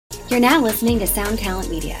You're now listening to Sound Talent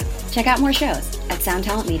Media. Check out more shows at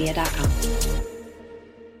soundtalentmedia.com.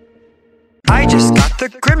 I just got the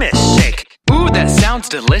Grimace Shake. Ooh, that sounds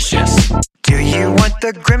delicious. Do you want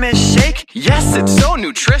the Grimace Shake? Yes, it's so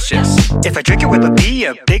nutritious. If I drink it, will it be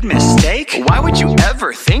a big mistake? Why would you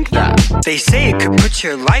ever think that? They say it could put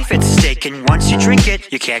your life at stake, and once you drink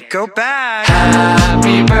it, you can't go back.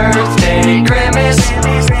 Happy birthday, Grimace.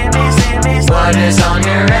 What is on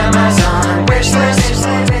your Amazon wish list?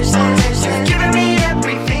 You've given me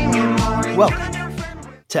everything and more. Welcome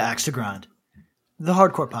to Axe to Grind, the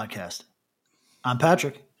hardcore podcast. I'm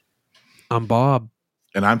Patrick. I'm Bob.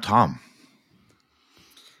 And I'm Tom.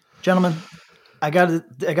 Gentlemen, I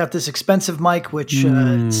got this expensive mic, which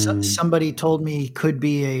somebody told me could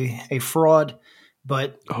be a fraud.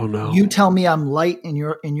 But oh no, you tell me I'm light in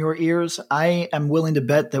your ears. I am willing to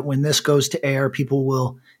bet that when this goes to air, people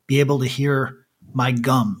will be able to hear my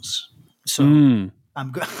gums. So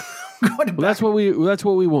I'm going to. Well, that's what we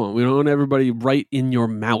want. We don't want everybody right in your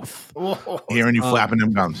mouth. Hearing you flapping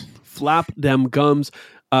them gums. Flap them gums.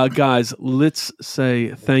 Guys, let's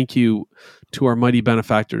say thank you to our mighty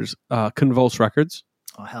benefactors, Convulse Records.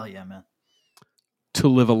 Oh, hell yeah, man. To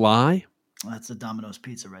Live a Lie. Well, that's the Domino's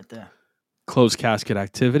Pizza right there. Closed Casket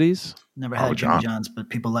Activities. Never had Jimmy John's, but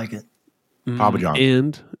people like it. Papa John's.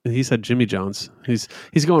 And he said Jimmy John's. He's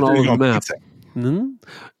going all over the map.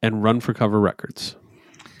 And Run for Cover Records.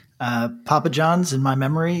 Papa John's, in my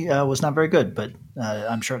memory, was not very good, but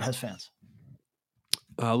I'm sure it has fans.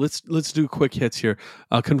 Let's do quick hits here.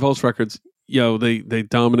 Convulse Records, they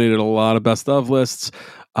dominated a lot of best of lists.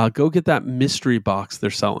 Go get that mystery box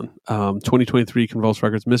they're selling. 2023 Convulse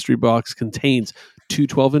Records mystery box contains 2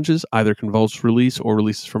 12-inches, either Convulse release or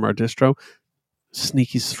releases from our distro.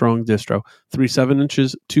 Sneaky strong distro. 3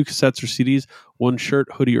 7-inches, 2 cassettes or CDs, 1 shirt,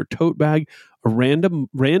 hoodie, or tote bag. A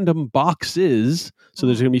random boxes. So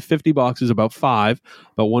there's going to be 50 boxes, about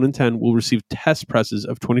 1 in 10 will receive test presses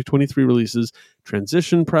of 2023 releases,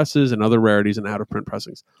 transition presses, and other rarities and out-of-print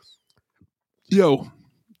pressings. Yo,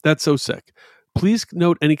 that's so sick. Please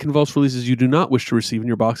note any Convulse releases you do not wish to receive in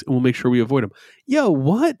your box, and we'll make sure we avoid them. Yo,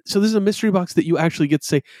 what? So this is a mystery box that you actually get to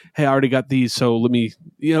say, hey, I already got these, so let me,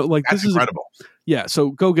 That's this is incredible. Yeah, so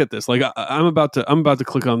go get this. Like I'm about to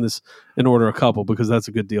click on this and order a couple because that's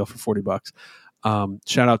a good deal for $40.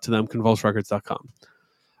 Shout out to them, convulserecords.com.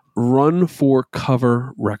 Run for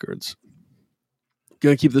Cover Records.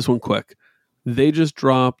 Gonna keep this one quick. They just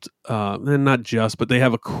dropped, and not just, but they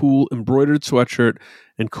have a cool embroidered sweatshirt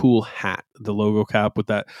and cool hat. The logo cap with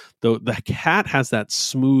that. The hat has that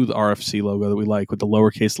smooth RFC logo that we like with the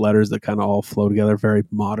lowercase letters that kind of all flow together. Very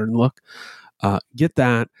modern look. Get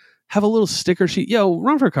that. Have a little sticker sheet. Yo,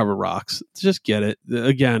 Run for Cover rocks. Just get it.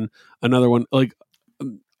 Again, another one. Like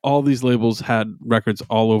all these labels had records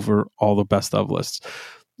all over all the best of lists.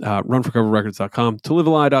 Runforcoverrecords.com,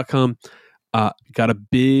 tolivealie.com. Got a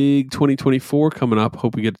big 2024 coming up.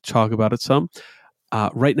 Hope we get to talk about it some.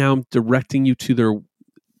 Right now, I'm directing you to their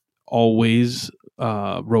always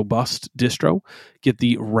robust distro. Get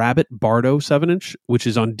the Rabbit Bardo 7-inch, which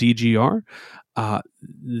is on DGR.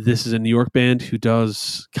 This is a New York band who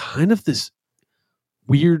does kind of this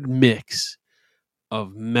weird mix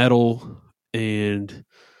of metal and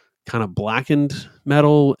kind of blackened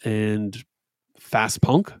metal and fast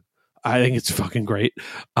punk. I think it's fucking great.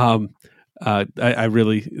 I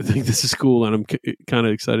really think this is cool, and I'm kind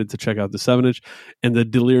of excited to check out the 7-inch and the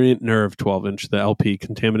Deliriant Nerve 12-inch, the LP,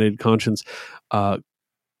 Contaminated Conscience.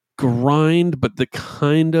 Grind, but the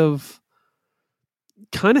kind of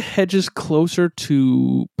hedges closer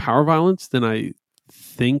to Power Violence than I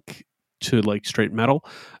think to like straight metal.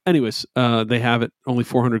 Anyways, they have it, only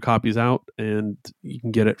 400 copies out, and you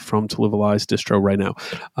can get it from To Live a Lie's distro right now.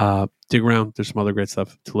 Dig around, there's some other great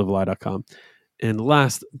stuff, tolivealie.com. And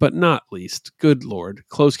last but not least, good Lord,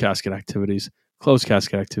 Closed Casket Activities,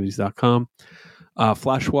 closedcasketactivities.com.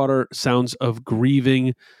 Flashwater Sounds of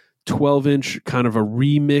Grieving, 12-inch, kind of a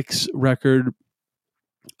remix record.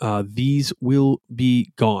 These will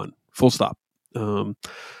be gone, full stop.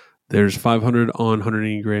 There's 500 on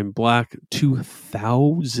 180 gram black,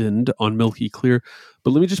 2,000 on milky clear.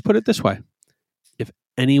 But let me just put it this way. If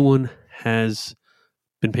anyone has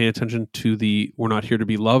been paying attention to the We're Not Here to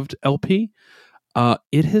Be Loved LP,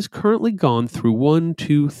 it has currently gone through 1,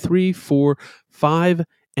 2, 3, 4, 5,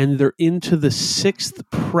 and they're into the 6th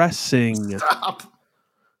pressing. Stop.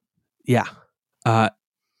 Yeah.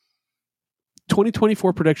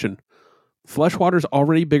 2024 prediction. Fleshwater's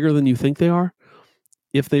already bigger than you think they are.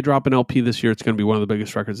 If they drop an LP this year, it's going to be one of the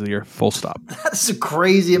biggest records of the year. Full stop. That's a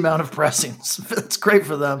crazy amount of pressings. That's great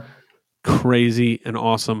for them. crazy and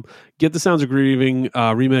awesome. Get the Sounds of Grieving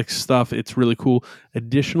remix stuff. It's really cool.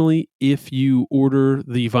 Additionally, if you order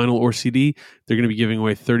the vinyl or CD, they're going to be giving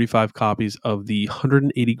away 35 copies of the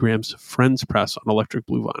 180 grams Friends Press on electric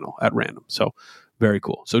blue vinyl at random. So very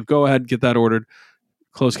cool. So go ahead, get that ordered.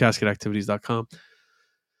 CloseCasketActivities.com.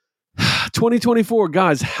 2024,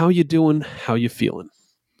 guys, how you doing? How you feeling?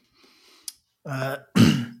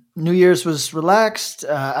 New Year's was relaxed.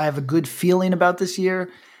 I have a good feeling about this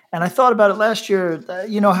year. And I thought about it last year.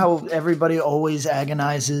 You know how everybody always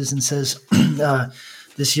agonizes and says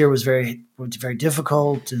this year was very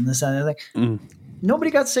difficult and this and that.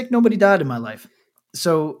 Nobody got sick. Nobody died in my life.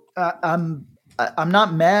 So I'm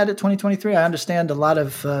not mad at 2023. I understand a lot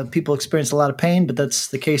of people experience a lot of pain, but that's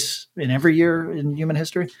the case in every year in human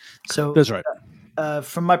history. So that's right.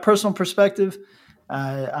 From my personal perspective,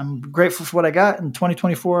 I'm grateful for what I got in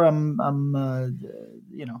 2024.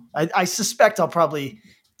 I suspect I'll probably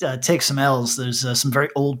take some L's. There's some very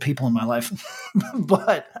old people in my life,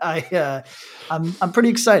 but I'm pretty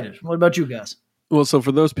excited. What about you guys? Well, so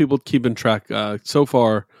for those people keeping track, so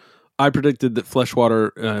far, I predicted that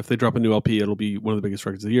Fleshwater, if they drop a new LP, it'll be one of the biggest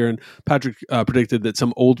records of the year. And Patrick predicted that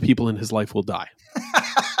some old people in his life will die.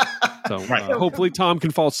 So hopefully Tom can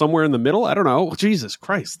fall somewhere in the middle. I don't know. Jesus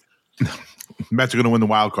Christ. Mets are going to win the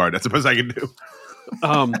wild card. That's the best I can do.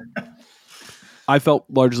 I felt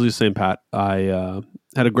largely the same, Pat. I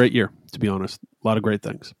had a great year, to be honest. A lot of great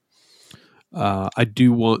things. I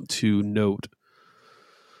do want to note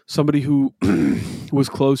somebody who was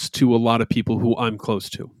close to a lot of people who I'm close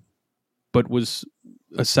to, but was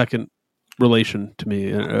a second relation to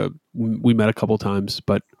me. We met a couple times,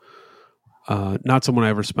 but not someone I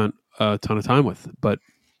ever spent a ton of time with. But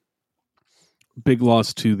big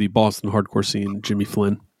loss to the Boston hardcore scene, Jimmy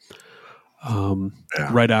Flynn.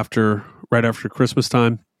 Right after Christmas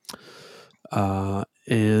time.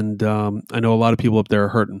 And I know a lot of people up there are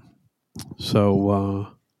hurting.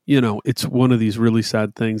 So, it's one of these really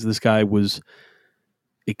sad things. This guy was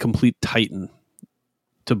a complete titan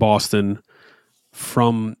to Boston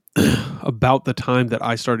from about the time that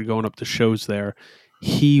I started going up to shows there.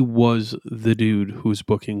 He was the dude who was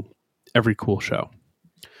booking every cool show.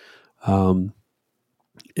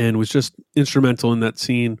 And was just instrumental in that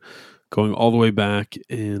scene going all the way back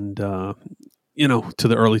and, to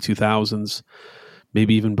the early 2000s,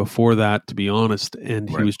 maybe even before that, to be honest. And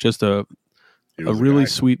he was just a really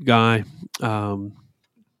sweet guy,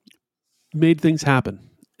 made things happen.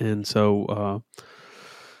 And so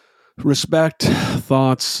respect,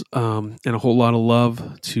 thoughts, and a whole lot of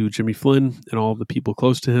love to Jimmy Flynn and all the people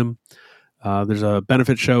close to him. There's a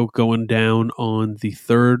benefit show going down on the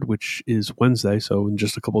 3rd, which is Wednesday, so in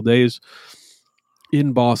just a couple of days,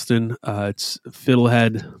 in Boston. It's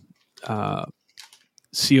Fiddlehead, COA,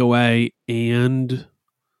 and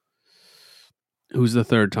who's the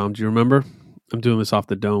third, Tom? Do you remember? I'm doing this off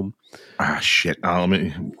the dome. Shit. Let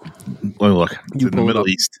me look. It's in the Middle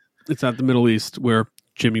East. It's at the Middle East where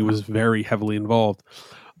Jimmy was very heavily involved.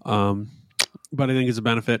 But I think it's a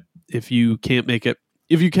benefit. If you can't make it,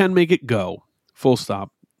 if you can make it, go. Full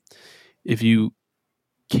stop. If you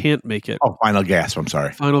can't make it. Oh, Final Gasp. I'm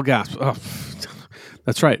sorry. Final Gasp. Oh,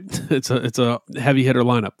 that's right. It's a heavy hitter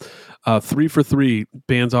lineup. 3 for 3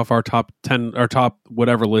 bands off our top 10, our top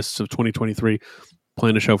whatever lists of 2023,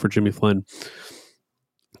 playing a show for Jimmy Flynn.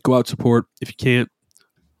 Go out, support. If you can't,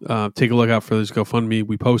 take a look out for this GoFundMe.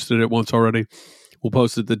 We posted it once already. We'll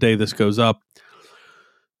post it the day this goes up.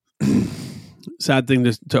 Sad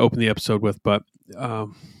thing to open the episode with, but a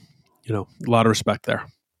lot of respect there.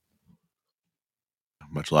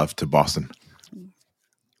 Much love to Boston.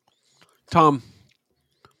 Tom,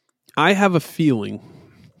 I have a feeling.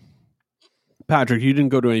 Patrick, you didn't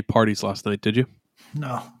go to any parties last night, did you?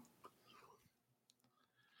 No.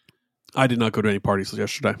 I did not go to any parties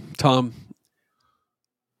yesterday. Tom,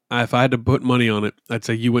 if I had to put money on it, I'd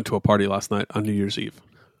say you went to a party last night on New Year's Eve.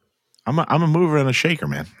 I'm a mover and a shaker,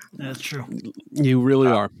 man. That's true. You really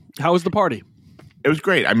are. How was the party? It was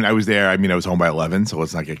great. I mean, I was there. I mean, I was home by 11, so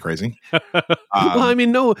let's not get crazy. Well, I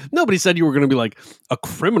mean, nobody said you were going to be like a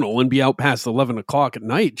criminal and be out past 11 o'clock at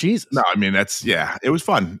night. Jesus. No, I mean, it was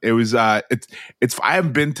fun. It was, I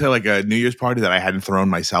haven't been to like a New Year's party that I hadn't thrown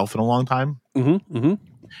myself in a long time. Mm-hmm, mm-hmm.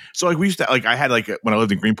 So like we used to, like I had like, when I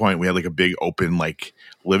lived in Greenpoint, we had like a big open like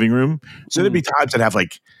living room. So there'd be times I'd have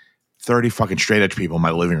like 30 fucking straight edge people in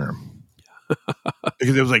my living room.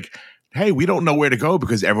 Because it was like, hey, we don't know where to go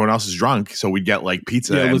because everyone else is drunk. So we'd get like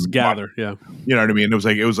pizza. Yeah, let's gather. Yeah. You know what I mean?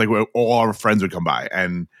 It was like all our friends would come by.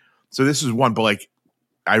 And so this is one, but like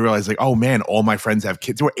I realized like, oh man, all my friends have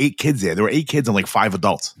kids. There were 8 kids there. There were 8 kids and like 5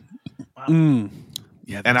 adults. Wow.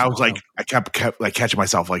 Yeah, And that's I was wild. like, I kept like catching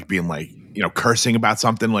myself like being like, cursing about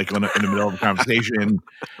something like in the middle of a conversation.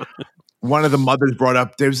 One of the mothers brought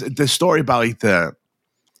up there's the story about like the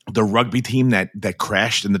rugby team that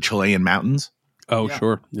crashed in the Chilean mountains. Oh, Yeah.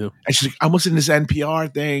 sure. Yeah. And she's like, I'm listening to this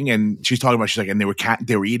NPR thing, and she's talking about she's like, and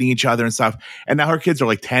they were eating each other and stuff. And now her kids are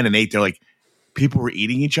like 10 and 8. They're like, people were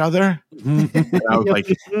eating each other. And I was like,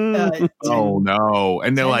 oh no.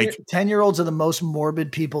 And they're like, 10-year-olds are the most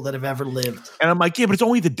morbid people that have ever lived. and I'm like, yeah, but it's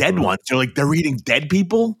only the dead ones. They're like, they're eating dead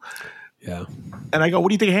people. Yeah. And I go, what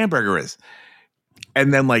do you think a hamburger is?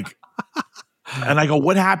 And then like, and I go,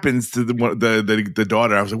 what happens to the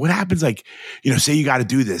daughter? I was like, what happens? Like, say you got to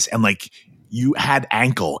do this, and like you had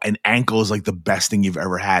ankle, and ankle is like the best thing you've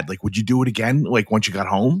ever had. Like, would you do it again? Like once you got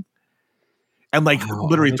home? And like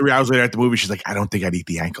literally 3 hours later at the movie, she's like, I don't think I'd eat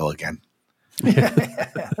the ankle again.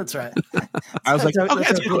 That's right. I was like, okay,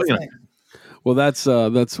 that's cool. thing. Well, that's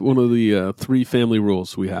one of the 3 family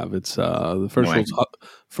rules we have. It's the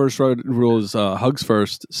first rule is hugs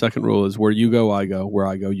first. Second rule is where you go, I go. Where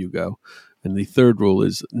I go, you go. And the third rule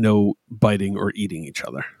is no biting or eating each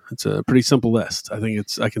other. It's a pretty simple list. I think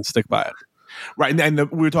I can stick by it. Right,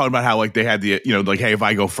 and we were talking about how like they had the like, hey, if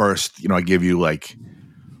I go first, I give you like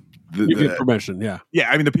You get permission. Yeah. Yeah,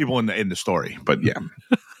 I mean the people in the story, but yeah,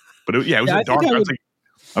 but it was Yeah, a dark. I was like,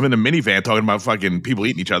 I'm in a minivan talking about fucking people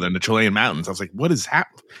eating each other in the Chilean mountains. I was like, what is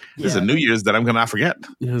happening? This is a New Year's that I'm gonna not forget.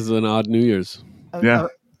 It was an odd New Year's.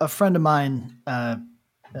 A friend of mine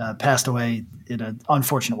passed away in an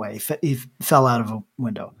unfortunate way. He fell out of a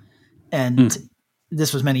window, and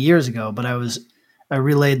this was many years ago. But I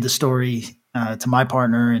relayed the story to my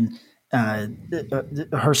partner, and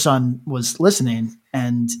her son was listening,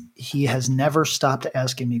 and he has never stopped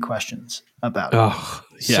asking me questions about it. Oh,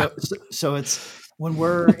 yeah. So it's when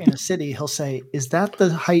we're in a city, he'll say, "Is that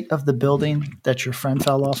the height of the building that your friend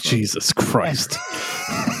fell off of?" Jesus Christ.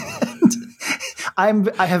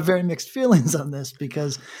 I have very mixed feelings on this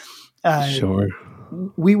because Sure.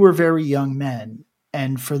 we were very young men,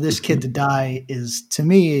 and for this kid to die is to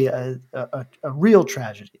me a real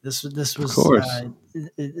tragedy. This was, Of course.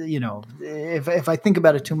 if I think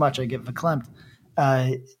about it too much, I get verklempt.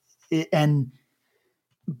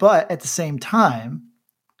 But at the same time,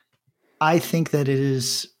 I think that it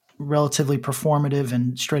is relatively performative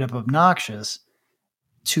and straight up obnoxious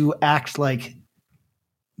to act like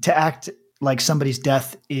somebody's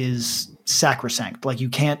death is sacrosanct. Like you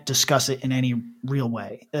can't discuss it in any real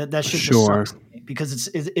way. That should just suck to me because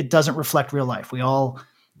it doesn't reflect real life. We all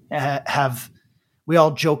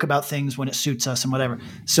joke about things when it suits us and whatever.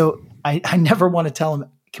 So I never want to tell him,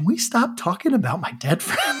 can we stop talking about my dead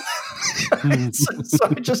friend? So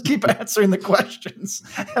I just keep answering the questions,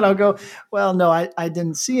 and I'll go, well, no, I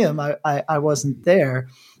didn't see him. I wasn't there.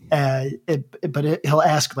 But he'll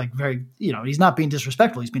ask like very, he's not being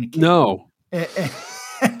disrespectful. He's being a kid. No.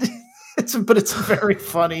 But it's very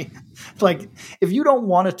funny. Like if you don't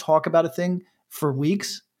want to talk about a thing for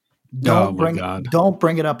weeks, don't bring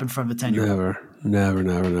it up in front of a 10-year-old.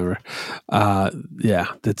 Never. Yeah,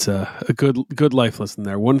 that's a good life lesson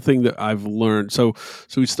there. One thing that I've learned. So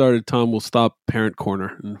we started. Tom, we'll stop Parent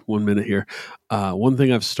Corner in 1 minute here. One thing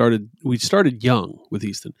we started young with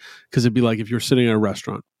Easton because it'd be like if you're sitting at a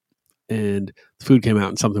restaurant and the food came out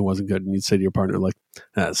and something wasn't good, and you'd say to your partner like,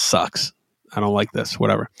 "That sucks. I don't like this."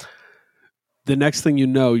 Whatever. The next thing you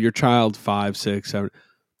know, your child 5, 6, 7.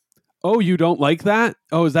 Oh, you don't like that?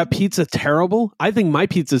 Oh, is that pizza terrible? I think my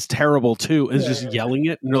pizza's terrible too. And just yelling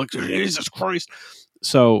it. And they're like, Jesus Christ.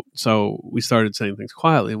 So we started saying things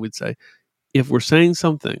quietly, and we'd say, if we're saying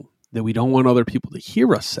something that we don't want other people to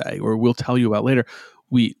hear us say, or we'll tell you about later,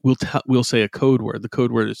 we'll say a code word. The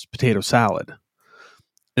code word is potato salad.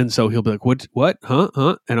 And so he'll be like, what?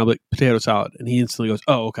 Huh? And I'll be like, potato salad. And he instantly goes,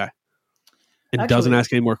 oh, okay. And doesn't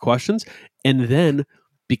ask any more questions. And then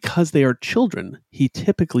because they are children, he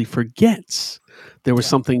typically forgets there was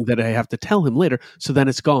something that I have to tell him later. So then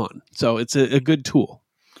it's gone. So it's a good tool.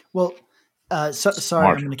 Well, sorry,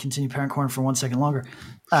 I'm going to continue Parent Corner for 1 second longer.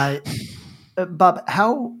 Bob,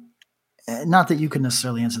 how, not that you can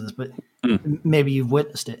necessarily answer this, but maybe you've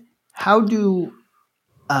witnessed it. How do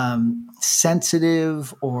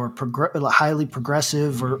sensitive or highly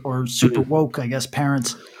progressive or super woke, I guess,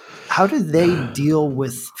 parents, how do they deal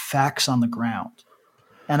with facts on the ground?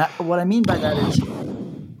 And what I mean by that is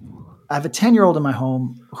I have a 10-year-old in my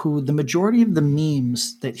home who the majority of the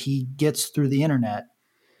memes that he gets through the internet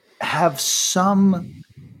have some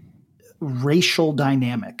racial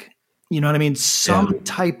dynamic. You know what I mean? Some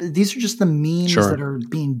type. These are just the memes that are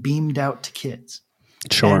being beamed out to kids.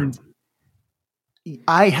 Sure. And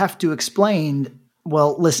I have to explain,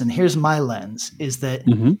 well, listen, here's my lens, is that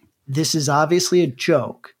this is obviously a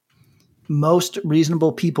joke. Most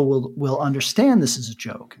reasonable people will understand this is a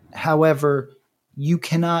joke. However, you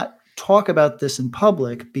cannot talk about this in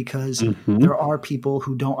public because there are people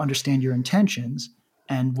who don't understand your intentions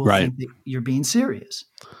and will think that you're being serious.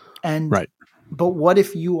 And but what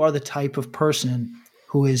if you are the type of person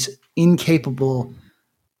who is incapable?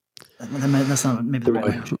 That's not maybe the right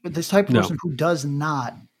language, but this type of person who does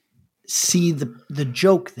not see the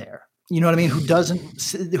joke there. You know what I mean?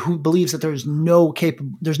 Who believes that there's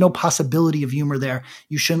no possibility of humor there.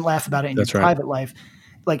 You shouldn't laugh about it in your private life.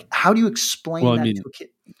 Like, how do you explain that to a kid?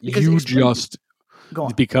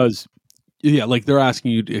 Because like they're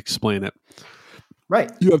asking you to explain it.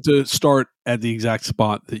 Right. You have to start at the exact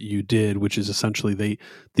spot that you did, which is essentially the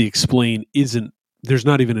explain isn't, there's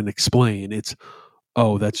not even an explain. It's,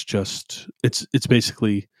 that's just, it's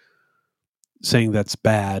basically saying that's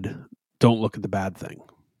bad. Don't look at the bad thing.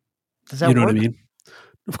 Does that you know work? what I mean?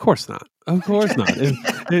 Of course not. Of course not.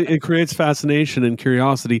 It creates fascination and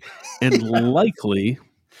curiosity and likely,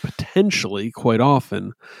 potentially, quite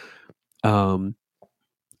often,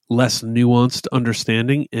 less nuanced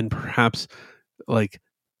understanding and perhaps like,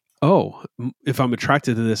 if I'm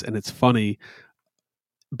attracted to this and it's funny,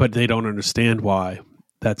 but they don't understand why,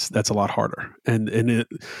 that's a lot harder. And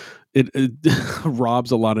it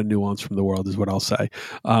robs a lot of nuance from the world is what I'll say.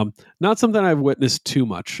 Not something I've witnessed too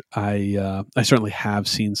much. I certainly have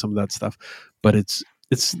seen some of that stuff, but it's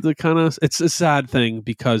a sad thing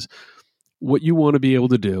because what you want to be able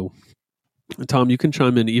to do, Tom, you can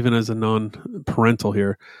chime in even as a non-parental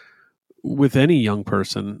here, with any young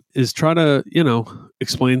person is try to,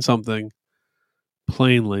 explain something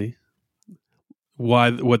plainly,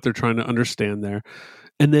 what they're trying to understand there.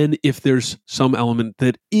 And then if there's some element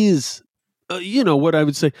that is, what I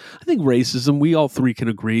would say, I think racism, we all three can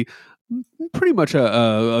agree, pretty much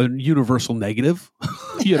a universal negative,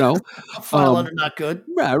 File under not good.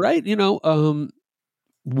 Yeah, right.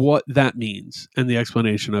 What that means and the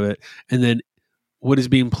explanation of it. And then what is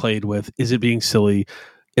being played with? Is it being silly?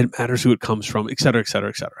 It matters who it comes from, et cetera, et cetera,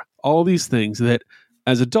 et cetera. All these things that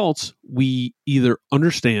as adults, we either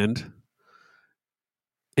understand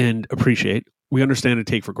and appreciate, we understand and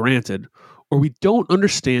take for granted, or we don't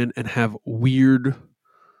understand and have weird,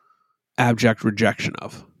 abject rejection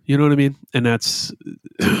of. You know what I mean? And that's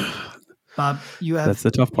Bob. That's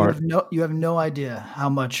the tough part. You have no idea how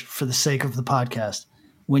much, for the sake of the podcast,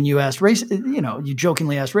 when you asked race, you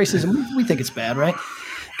jokingly asked racism. We think it's bad, right?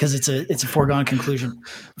 Because it's a foregone conclusion.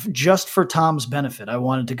 Just for Tom's benefit, I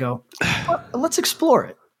wanted to go. Let's explore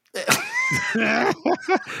it.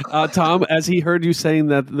 Tom, as he heard you saying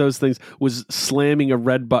those things, was slamming a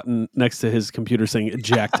red button next to his computer saying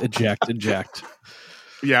eject, eject, eject.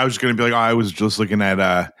 Yeah, I was just going to be like, I was just looking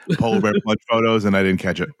at polar bear blood photos and I didn't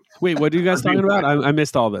catch it. Wait, what are you guys talking about? I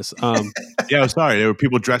missed all this. Yeah, I'm sorry. There were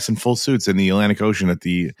people dressed in full suits in the Atlantic Ocean at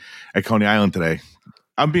Coney Island today.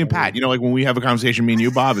 I'm being Pat. Like when we have a conversation, me and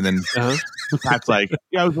you, Bob, and then Pat's like,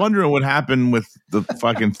 I was wondering what happened with the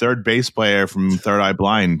fucking third bass player from Third Eye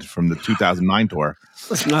Blind from the 2009 tour.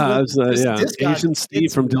 Asian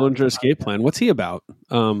Steve from Dillinger Escape Plan. What's he about?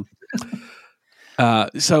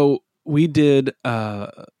 So we did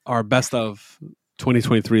our best of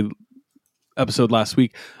 2023 episode last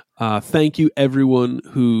week. Thank you everyone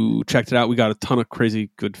who checked it out. We got a ton of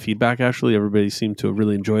crazy good feedback. Actually, everybody seemed to have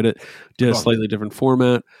really enjoyed it. Did a slightly different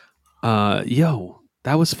format.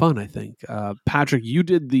 That was fun. I think Patrick, you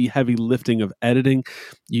did the heavy lifting of editing.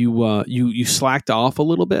 You slacked off a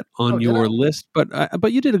little bit on your list,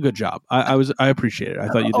 but you did a good job. I appreciate it. I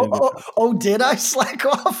thought you did. Did I slack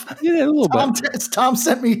off? Yeah, a little bit. Tom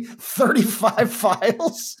sent me 35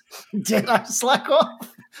 files. Did I slack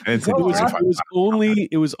off? It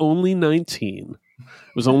was only 19.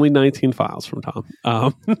 It was only 19 files from Tom.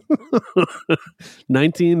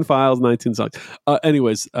 19 files, 19 songs.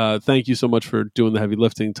 Anyways, thank you so much for doing the heavy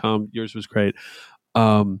lifting, Tom. Yours was great.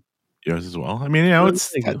 Yours as well. I mean,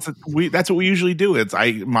 that's what we usually do.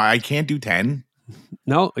 I can't do 10.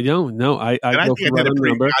 No. I think I did a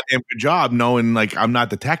pretty goddamn good job knowing I'm not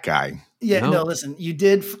the tech guy. Yeah, no, listen, you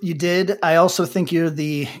did. I also think you're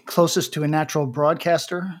the closest to a natural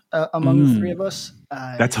broadcaster among the three of us.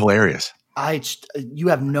 That's hilarious. You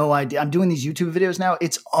have no idea. I'm doing these YouTube videos now.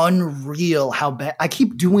 It's unreal how bad. I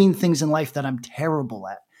keep doing things in life that I'm terrible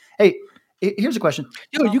at. Hey, here's a question.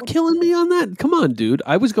 Yo, are you killing me on that? Come on, dude.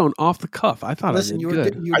 I was going off the cuff. I thought I did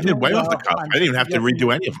good. I did way off the cuff. I didn't even have to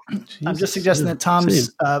redo any of them. I'm just suggesting that Tom's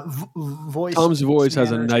voice. Tom's voice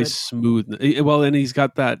has a nice smooth. Well, and he's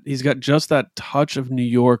got just that touch of New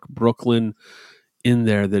York, Brooklyn in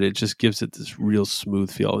there that it just gives it this real smooth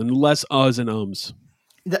feel and less uhs and ums.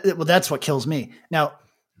 Well, that's what kills me. Now,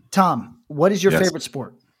 Tom, what is your Yes. favorite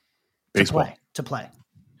sport? Baseball. To play.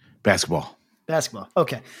 Basketball. Basketball.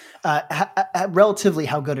 Okay. Relatively,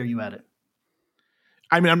 how good are you at it?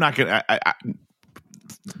 I mean, I'm not gonna.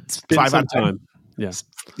 It's been 5 some out of 10. time. Yeah.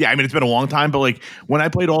 Yeah, I mean, it's been a long time, but like when I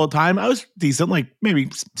played all the time, I was decent, like maybe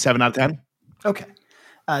 7 out of 10. Okay.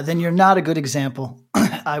 Then you're not a good example.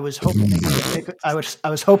 I was hoping that you would pick, I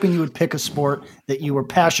was hoping you would pick a sport that you were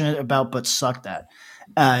passionate about but sucked at.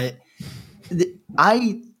 I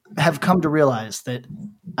have come to realize that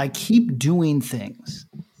I keep doing things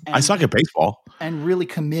I suck at baseball. and really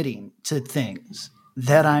committing to things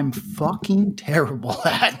that I'm fucking terrible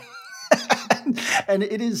at. And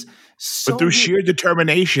it is so But through weird. sheer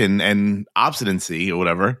determination and obstinacy or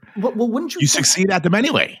whatever, Well, wouldn't you you think- succeed at them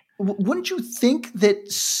anyway. Wouldn't you think that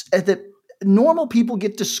that normal people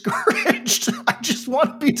get discouraged? I just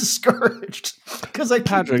want to be discouraged because I keep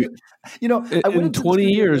Patrick, I went In into the 20 studio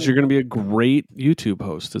years, the- you're going to be a great YouTube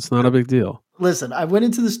host. It's not a big deal. Listen, I went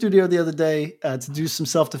into the studio the other day to do some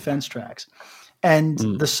self-defense tracks, and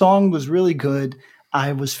the song was really good.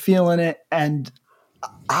 I was feeling it, and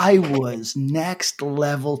I was next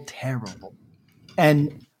level terrible.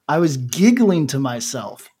 And I was giggling to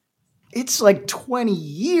myself. It's like 20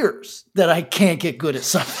 years that I can't get good at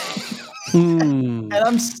something. And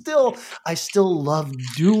I still love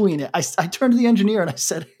doing it. I turned to the engineer and I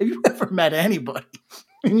said, have you ever met anybody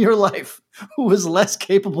in your life who was less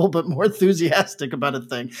capable but more enthusiastic about a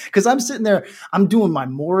thing? Because I'm sitting there, I'm doing my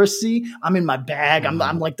Morrissey, I'm in my bag, I'm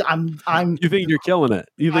You think you're killing it.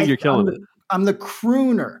 You think you're killing it. I'm the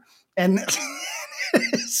crooner, and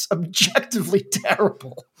it's objectively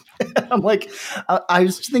terrible. I'm like, I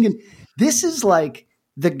was thinking, this is like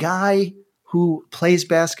the guy who plays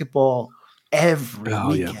basketball every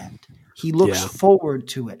Oh, yeah. weekend. He looks Yeah. forward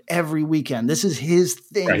to it every weekend. This is his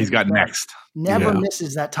thing. Right, he's got He next. never Yeah.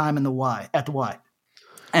 misses that time in the Y at the Y,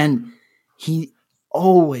 and he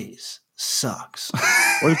always sucks.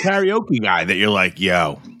 Or the karaoke guy that you're like,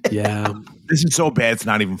 yo, Yeah. this is so bad, it's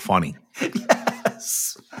not even funny.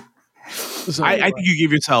 Yes. So, I think you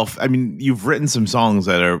give yourself, I mean, you've written some songs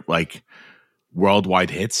that are like worldwide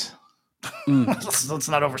hits. Let's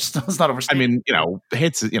not overstate. I mean,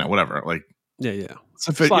 hits, whatever. Like, yeah. it's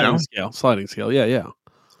a fit, Sliding scale. Yeah.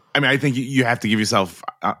 I mean, I think you have to give yourself,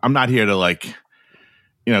 I'm not here to like,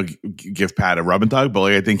 give Pat a rub and tug, but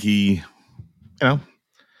like, I think he, Well-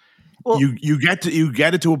 you get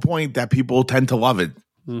it to a point that people tend to love it.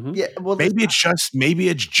 yeah. Well, Maybe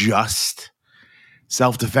it's just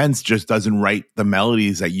self-defense just doesn't write the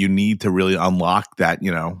melodies that you need to really unlock that,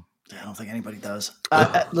 I don't think anybody does.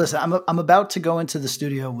 Listen, I'm about to go into the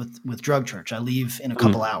studio with Drug Church. I leave in a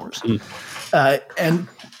couple hours, and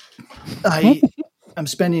I'm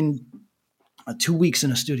spending 2 weeks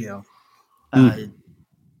in a studio.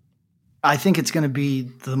 I think it's going to be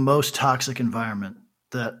the most toxic environment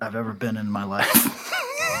that I've ever been in my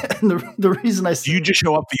life. And the reason I Do say you just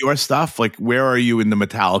show up for your stuff? Like, where are you in the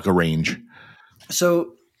Metallica range?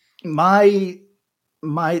 so my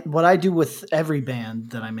what I do with every band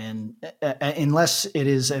that I'm in, unless it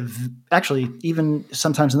is actually even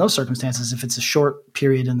sometimes in those circumstances, if it's a short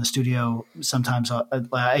period in the studio, sometimes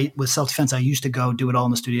with self-defense, I used to go do it all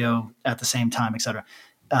in the studio at the same time, etc.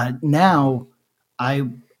 Now I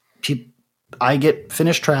get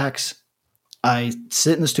finished tracks. I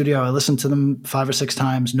sit in the studio. I listen to them 5 or 6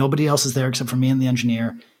 times. Nobody else is there except for me and the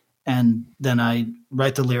engineer. And then I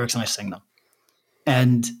write the lyrics and I sing them.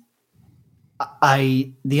 And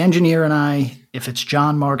the engineer and I, if it's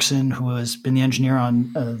John Markson, who has been the engineer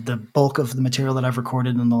on the bulk of the material that I've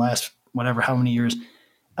recorded in the last how many years,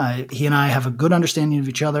 he and I have a good understanding of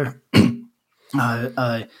each other.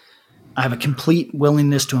 I have a complete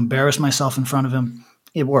willingness to embarrass myself in front of him.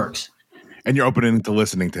 It works. And you're open to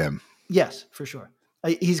listening to him. Yes, for sure.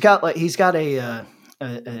 He's got a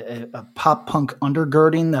pop punk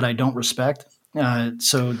undergirding that I don't respect.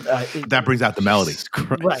 That brings out the melody.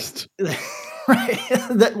 Christ. Right.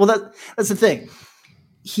 That's the thing.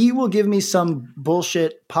 He will give me some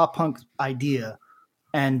bullshit pop punk idea,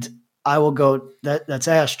 and I will go, that's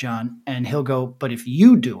ass, John. And he'll go, but if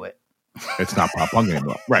you do it, It's not pop punk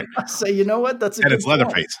anymore. Right. I say, you know what? That's a And good it's point.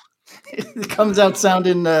 Leatherface. It comes out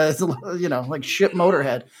sounding, like shit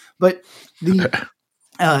Motorhead. But the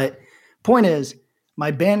point is,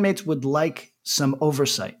 my bandmates would like some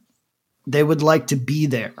oversight. They would like to be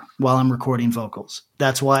there while I'm recording vocals.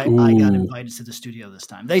 That's why I got invited to the studio this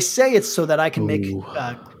time. They say it's so that I can make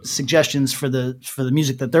suggestions for the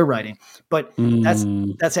music that they're writing, but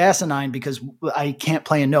that's asinine because I can't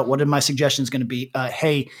play a note. What are my suggestions going to be?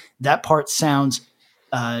 Hey, that part sounds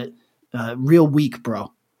real weak,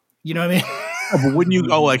 bro. You know what I mean? But wouldn't you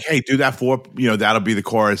go like, hey, do that 4, that'll be the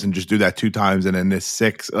chorus, and just do that 2 times, and then this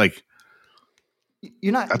 6, like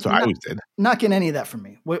You're not. that's you're what I not- always did. Not getting any of that from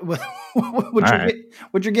me. What right.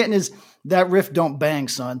 what you're getting is that riff don't bang,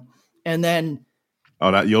 son. And then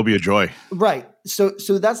Oh, you'll be a joy. right. So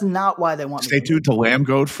that's not why they want Stay me. tuned to Lamb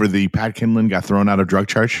Goat for the Pat Kinlan got thrown out of drug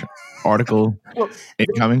charge article Well,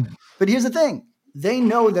 incoming. but here's the thing. They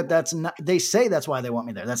know that's not. They say that's why they want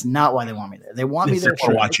me there. That's not why they want me there. They want me It's there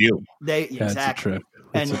To watch you. They Yeah, exactly. It's a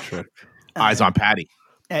trick. It's And- a trick. Eyes on Patty.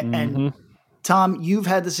 And Tom, you've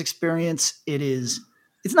had this experience.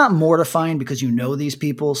 It's not mortifying because you know these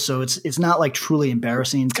people, so it's not like truly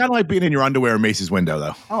embarrassing. It's kind of like being in your underwear in Mace's window,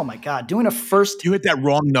 though. Oh my god, doing a first. You hit that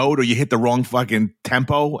wrong note or you hit the wrong fucking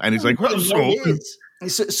tempo, and he's like, What a note is.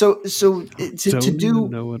 So to do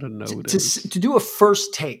know what a note to, is. to do a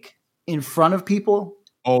first take in front of people.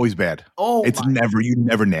 always bad. Oh, It's my. you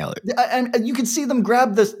never nail it. And you can see them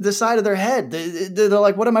grab the side of their head. They're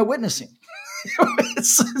like, "What am I witnessing?"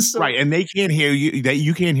 So- Right, and they can't hear you.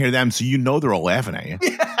 You can't hear them, so they're all laughing at you.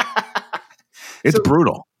 It's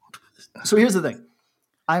brutal. So here's the thing.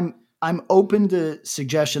 I'm open to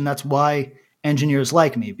suggestion. That's why engineers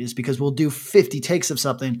like me, is because we'll do 50 takes of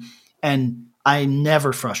something and I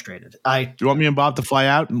never frustrated. Do you want me and Bob to fly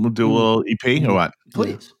out and we'll do a little EP or what?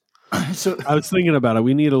 Please. So I was thinking about it.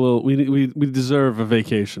 We need a little. We deserve a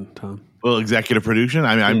vacation, Tom. A little executive production.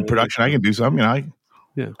 I mean, I'm in production. I can do something.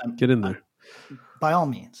 Yeah, get in there. by all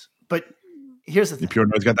means. But here's the thing. Pure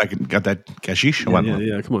Noise got that cashish.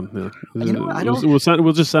 Yeah. Come on. Yeah. You know what? I don't-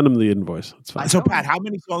 We'll just send them the invoice. It's fine. So, Pat, how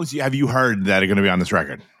many songs have you heard that are going to be on this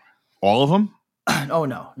record? All of them? Oh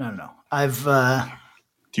no. I've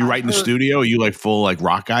Do you write in the studio? Are you like full like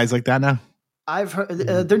rock guys like that now? heard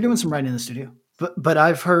they're doing some writing in the studio, but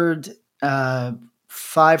I've heard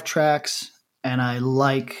 5 tracks and I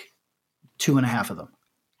like 2.5 of them.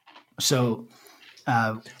 So,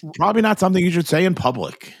 Probably not something you should say in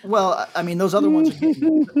public. well, I mean, those other ones are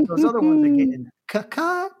getting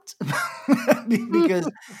cut because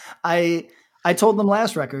I told them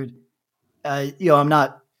last record, I'm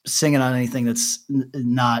not singing on anything that's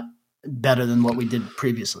not better than what we did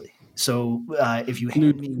previously. So if you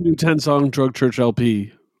hand me, New 10-song Drug Church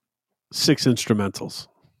LP, 6 instrumentals.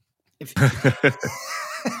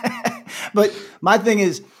 but my thing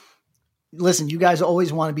is, listen, you guys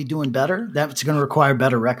always want to be doing better. That's going to require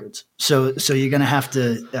better records. So you're going to have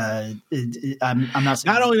to. I'm not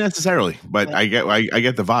saying Not only necessarily, but I get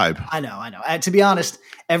the vibe. I know. To be honest,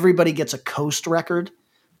 everybody gets a coast record,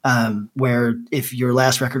 where if your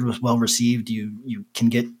last record was well received, you can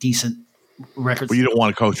get decent records. But you don't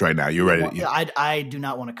want to coach right now. You're ready. I do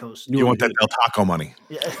not want to coast. You want that Del Taco money.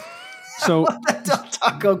 So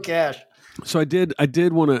Taco Cash. So I did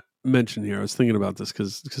want to mention here. I was thinking about this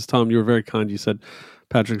because Tom, you were very kind. You said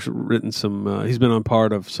Patrick's written some. He's been on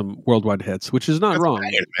part of some worldwide hits, which is not That's wrong.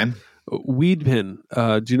 bad, man. Weed Pin.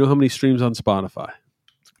 Do you know how many streams on Spotify?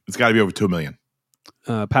 It's got to be over 2 million.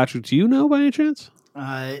 Patrick, do you know by any chance?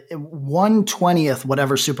 1/20th,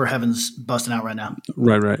 whatever Super Heaven's busting out right now.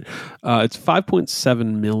 Right. It's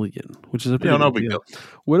 5.7 million, which is a pretty no big big deal.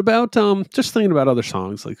 What about just thinking about other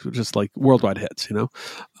songs, like just like worldwide hits?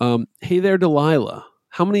 Hey There, Delilah.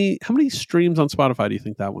 How many streams on Spotify do you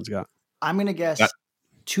think that one's got? I'm gonna guess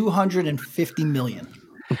 250 million.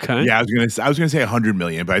 Okay. Yeah, I was gonna say 100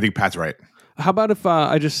 million, but I think Pat's right. How about if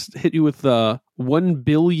I just hit you with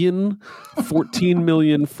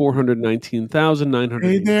 1,014,419,900?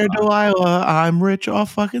 Hey there, Delilah. I'm rich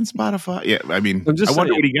off fucking Spotify. Yeah, I mean, I'm just I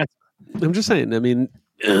wonder saying. what he gets. I'm just saying. I mean,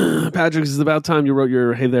 Patrick, it's about time you wrote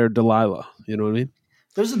your "Hey There, Delilah." You know what I mean?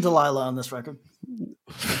 There's a Delilah on this record.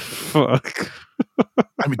 Fuck.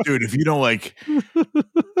 I mean, dude, if you don't like,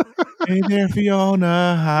 hey there,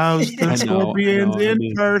 Fiona, how's I the know, Scorpions I know, I in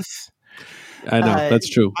mean- Perth? I know that's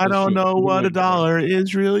true. I don't know what $1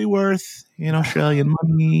 is really worth in Australian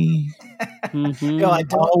money. Mhm. Yo, I I'll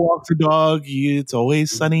don't. walk the dog. It's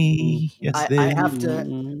always sunny. Yes, I it is. have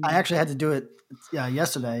to. I actually had to do it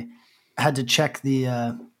yesterday. I had to check the.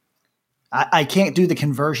 I can't do the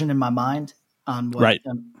conversion in my mind on what Right.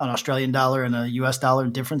 an Australian dollar and a US dollar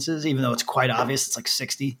differences, even though it's quite obvious. It's like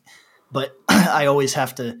 60, but I always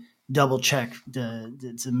have to double check to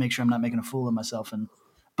make sure I'm not making a fool of myself.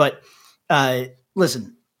 But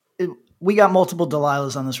listen, we got multiple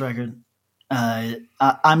Delilahs on this record.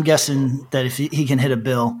 I'm guessing that if he can hit a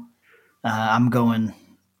bill, I'm going.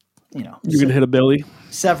 You're gonna hit a Billy.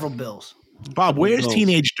 Several bills. Bob, where's Oh.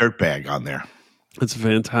 Teenage Dirtbag on there? That's a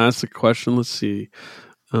fantastic question. Let's see.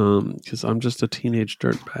 Because I'm just a teenage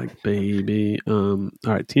dirtbag, baby. All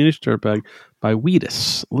right, Teenage Dirtbag by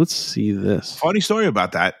Wheatus. Let's see this. Funny story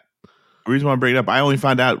about that. The reason why I bring it up, I only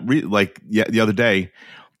found out the other day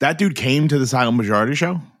that dude came to the Silent Majority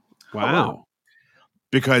show. Wow.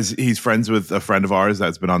 Because he's friends with a friend of ours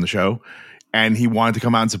that's been on the show, and he wanted to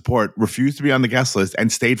come out and support, refused to be on the guest list,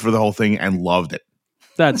 and stayed for the whole thing and loved it.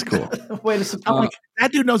 That's cool. Wait a second. I'm like,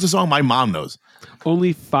 that dude knows a song my mom knows.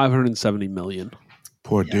 Only 570 million.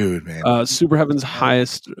 Poor dude, man. Super Heaven's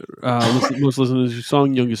highest, most listened to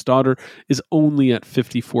song, Youngest Daughter, is only at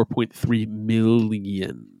 54.3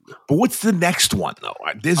 million. But what's the next one, though?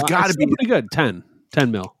 There's got to be pretty good. 10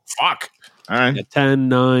 mil. Fuck. All right. Yeah, 10,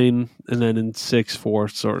 9, and then in 6, 4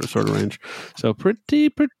 sort of range. So pretty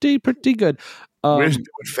good. We're just doing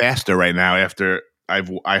it faster right now after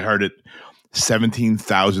I heard it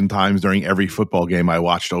 17,000 times during every football game I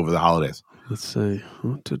watched over the holidays. Let's see.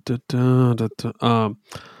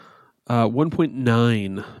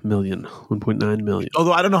 1.9 million. 1.9 million.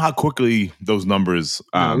 Although I don't know how quickly those numbers.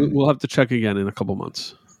 We'll have to check again in a couple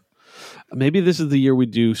months. Maybe this is the year we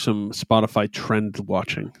do some Spotify trend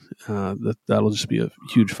watching. That'll just be a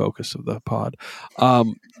huge focus of the pod. I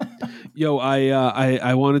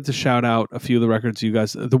wanted to shout out a few of the records you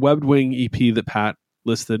guys, the Webbed Wing EP that Pat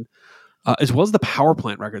listed, as well as the Power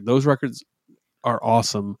Plant record. Those records are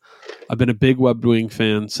awesome. I've been a big Webbed Wing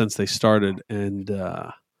fan since they started, and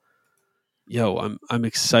I'm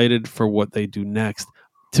excited for what they do next.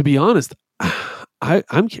 To be honest,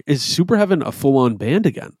 is Super Heaven a full-on band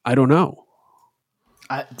again? I don't know.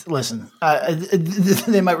 Listen,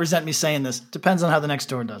 they might resent me saying this. Depends on how the next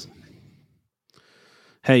tour does.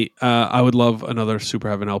 Hey, I would love another Super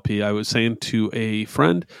Heaven LP. I was saying to a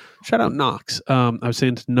friend, shout out Knox. I was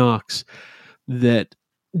saying to Knox that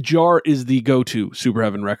Jar is the go-to Super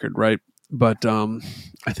Heaven record, right? But I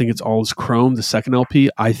think it's All Is Chrome, the second LP,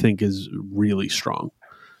 I think is really strong.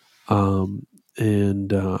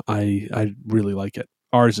 And I really like it.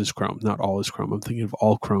 Ours is Chrome, not All Is Chrome. I'm thinking of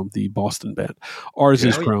All Chrome, the Boston band. Ours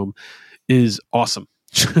is Chrome is awesome.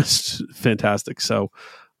 Just fantastic. So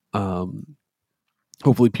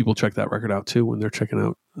hopefully people check that record out too when they're checking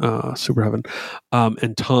out Super Heaven.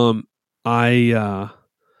 And Tom, I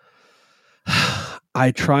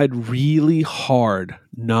tried really hard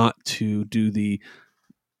not to do the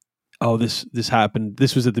this happened.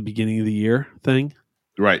 This was at the beginning of the year thing.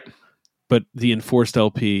 Right. But the Enforced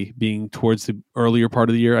LP being towards the earlier part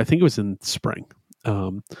of the year, I think it was in spring,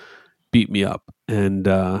 beat me up. And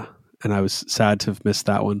I was sad to have missed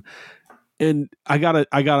that one. And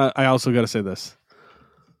I also gotta say this.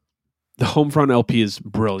 The Homefront LP is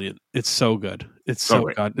brilliant. It's so good. It's so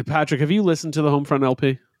good. Patrick, have you listened to the Homefront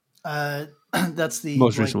LP? That's the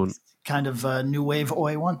most recent one. Kind of new wave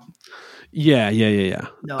Oi one. Yeah.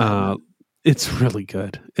 No, it's really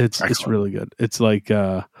good. It's really good. It's like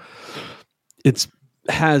it's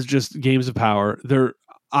has just Games of Power.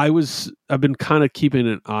 I've been kind of keeping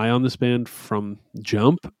an eye on this band from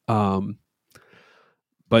jump.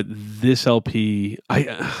 But this LP, I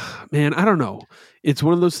don't know. It's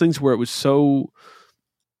one of those things where it was so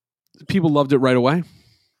people loved it right away.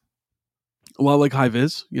 A lot like High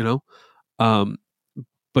Vis, but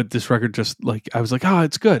this record just like I was like,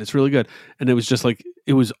 it's good. It's really good. And it was just like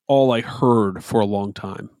it was all I heard for a long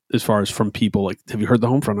time as far as from people like, have you heard the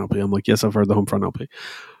Homefront LP? I'm like, yes, I've heard the Homefront LP.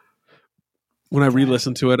 When I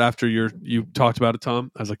re-listened to it after you talked about it,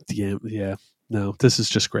 Tom, I was like, yeah, no, this is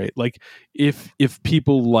just great. Like if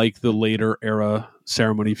people like the later era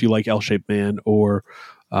Ceremony, if you like L-Shaped Man or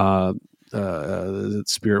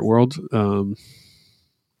Spirit World,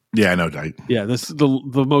 yeah, I know. Yeah, this is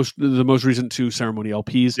the most recent two Ceremony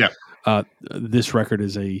LPs. Yeah, this record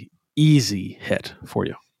is a easy hit for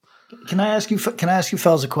you. Can I ask you,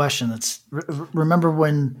 fellas, a question? That's remember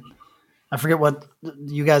when I forget what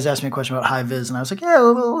you guys asked me a question about High Vis, and I was like, yeah,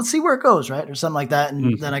 let's see where it goes, right, or something like that.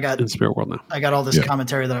 And then I got in Spirit World now. I got all this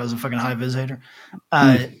commentary that I was a fucking High Vis hater.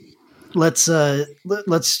 Let's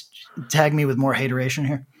tag me with more hateration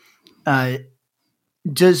here.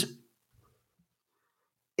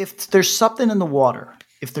 If there's something in the water,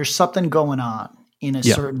 if there's something going on in a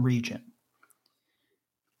certain region,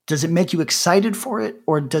 does it make you excited for it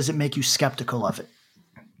or does it make you skeptical of it?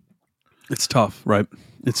 It's tough, right?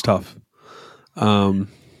 It's tough. Right.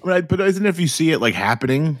 But isn't it if you see it like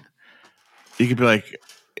happening, you could be like,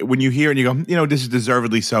 when you hear it and you go, this is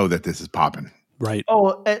deservedly so that this is popping. Right.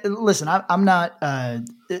 Oh, listen, I'm not,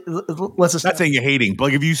 let's just not saying you're hating, but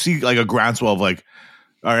like if you see like a groundswell of like,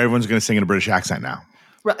 all right, everyone's going to sing in a British accent now.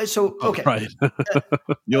 Right. So, okay. Right.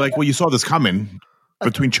 You're like, well, you saw this coming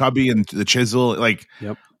between Chubby and the Chisel. Like,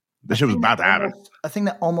 yep. The shit was about to happen. A thing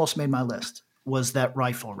that almost made my list was that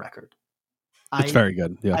Rifle record. It's very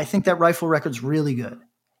good. Yeah. I think that Rifle record's really good.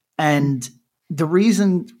 And the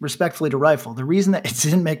reason, respectfully to Rifle, the reason that it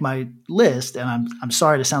didn't make my list, and I'm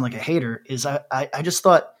sorry to sound like a hater, is I just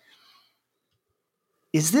thought,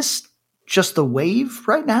 is this just the wave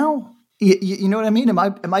right now? You know what I mean? Am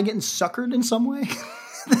I getting suckered in some way?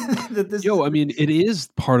 I mean, it is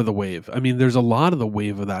part of the wave. I mean, there's a lot of the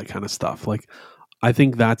wave of that kind of stuff. Like, I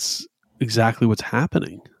think that's exactly what's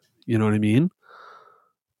happening. You know what I mean?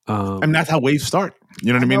 And that's how waves start.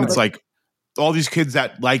 You know what I mean? It's like all these kids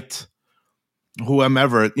that liked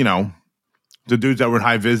whomever, you know, the dudes that were in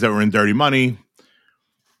High Viz, that were in Dirty Money,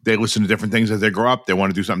 they listen to different things as they grow up. They want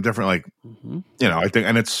to do something different. Like, you know, I think,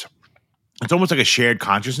 and it's almost like a shared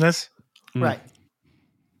consciousness. Right.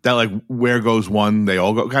 That like where goes one, they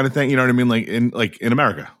all go kind of thing. You know what I mean? Like in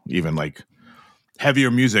America, even like heavier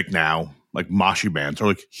music now, like moshy bands are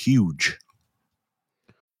like huge.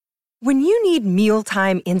 When you need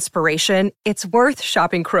mealtime inspiration, it's worth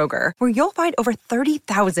shopping Kroger, where you'll find over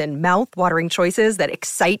 30,000 mouth-watering choices that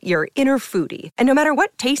excite your inner foodie. And no matter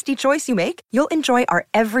what tasty choice you make, you'll enjoy our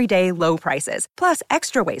everyday low prices, plus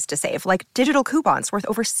extra ways to save, like digital coupons worth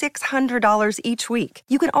over $600 each week.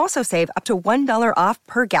 You can also save up to $1 off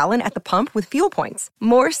per gallon at the pump with fuel points.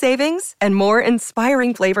 More savings and more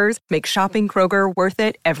inspiring flavors make shopping Kroger worth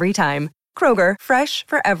it every time. Kroger, fresh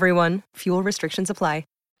for everyone. Fuel restrictions apply.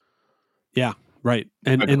 Yeah, right.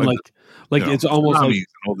 And like you it's know, almost like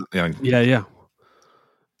yeah.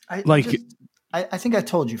 I think I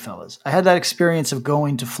told you fellas, I had that experience of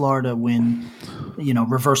going to Florida when, you know,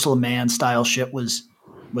 Reversal of Man style shit was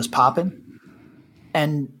popping.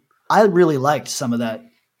 And I really liked some of that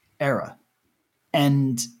era.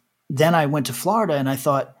 And then I went to Florida and I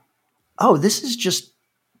thought, oh, this is just,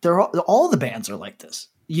 all the bands are like this.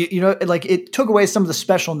 You know, like it took away some of the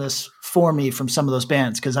specialness for me from some of those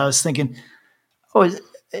bands, because I was thinking, oh,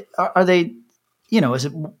 are they, you know, is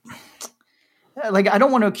it like, I don't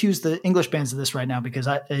want to accuse the English bands of this right now, because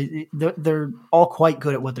they're all quite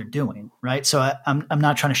good at what they're doing, right? So I'm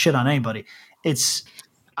not trying to shit on anybody.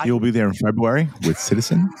 You'll be there in February with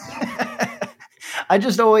Citizen. I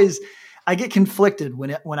get conflicted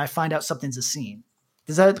when I find out something's a scene.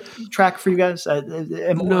 Does that track for you guys? No.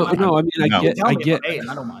 I mean, I get.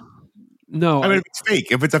 I don't mind. No, I mean, if it's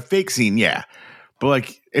fake, if it's a fake scene, yeah. But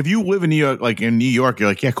like, if you live in New York, like in New York, you're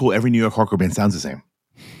like, yeah, cool. Every New York hardcore band sounds the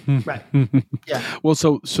same, right? Yeah. Well,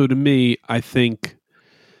 so to me, I think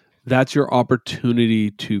that's your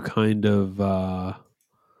opportunity to kind of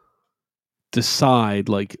decide,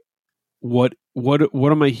 like, what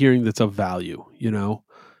am I hearing that's of value? You know,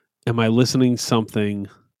 am I listening something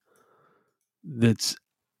that's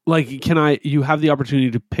like, you have the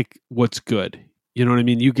opportunity to pick what's good. You know what I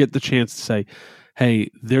mean? You get the chance to say, hey,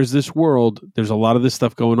 there's this world, there's a lot of this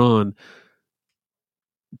stuff going on.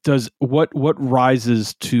 Does what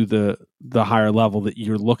rises to the higher level that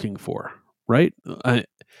you're looking for, right?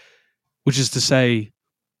 Which is to say,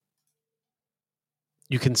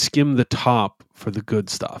 you can skim the top for the good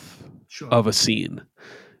stuff of a scene.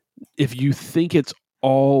 If you think it's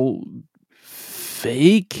all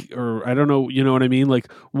fake, or I don't know, you know what I mean?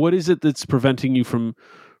 Like, what is it that's preventing you from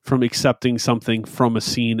accepting something from a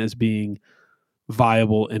scene as being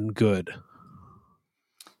viable and good?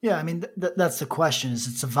 Yeah, I mean, that's the question. Is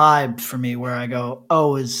it's a vibe for me where I go,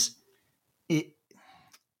 oh, is it,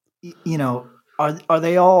 you know, are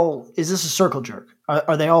they all, is this a circle jerk?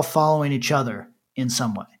 Are they all following each other in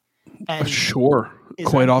some way? And sure.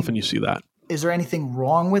 Quite often you see that. Is there anything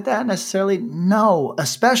wrong with that necessarily? No,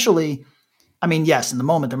 especially, I mean, yes, in the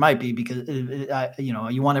moment there might be, because you know,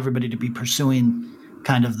 you want everybody to be pursuing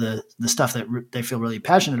kind of the stuff that they feel really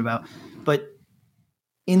passionate about. But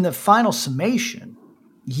in the final summation,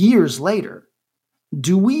 years later,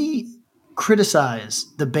 do we criticize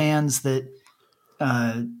the bands that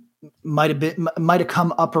might have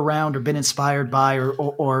come up around or been inspired by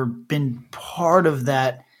or been part of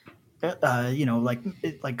that, you know,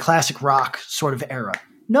 like classic rock sort of era?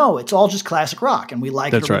 No, it's all just classic rock, and we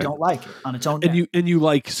like it or we don't like it on its own. And you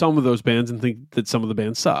like some of those bands and think that some of the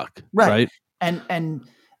bands suck, right? And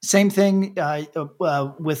same thing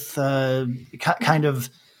with kind of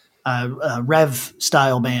rev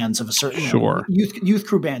style bands of a certain youth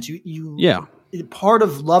crew bands. Part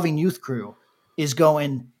of loving Youth Crew is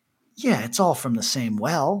going, yeah, it's all from the same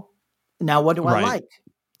well. Now, what do I like?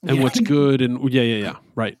 And what's good, and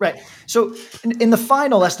right. So, in the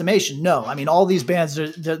final estimation, no. I mean, all these bands,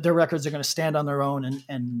 their records are going to stand on their own,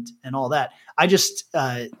 and all that. I just,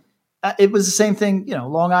 it was the same thing, you know.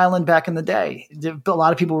 Long Island back in the day, a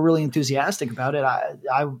lot of people were really enthusiastic about it.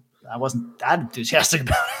 I wasn't that enthusiastic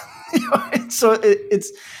about it. You know? So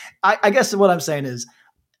it's, I guess what I'm saying is,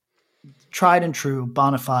 tried and true,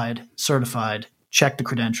 bona fide, certified. Check the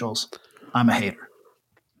credentials. I'm a hater.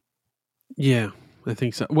 Yeah, I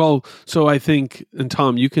think so. Well, so I think, and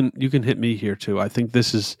Tom, you can hit me here too. I think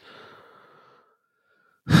this is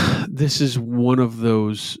one of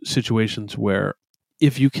those situations where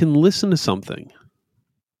if you can listen to something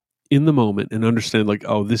in the moment and understand, like,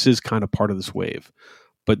 oh, this is kind of part of this wave,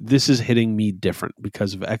 but this is hitting me different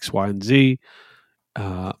because of X, Y, and Z.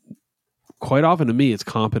 Quite often to me, it's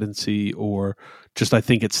competency or just I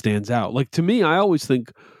think it stands out. Like to me, I always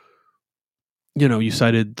think, you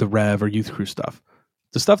cited the Rev or Youth Crew stuff.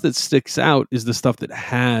 The stuff that sticks out is the stuff that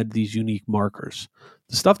had these unique markers.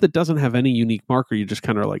 The stuff that doesn't have any unique marker, you just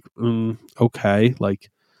kind of like, okay, like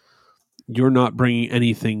you're not bringing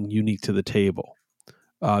anything unique to the table.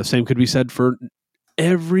 Same could be said for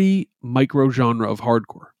every micro genre of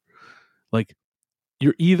hardcore. Like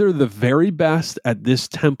you're either the very best at this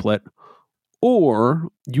template or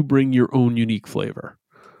you bring your own unique flavor.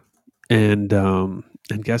 And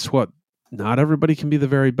guess what? Not everybody can be the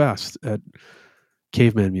very best at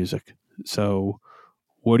caveman music. So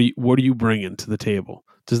what are you bringing to the table?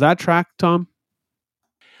 Does that track, Tom?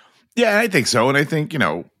 Yeah, I think so. And I think,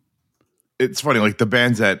 it's funny, like the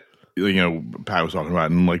bands that, Pat was talking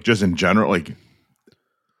about and like just in general, like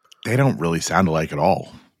they don't really sound alike at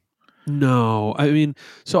all. No, I mean,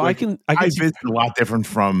 so like, I can see a lot different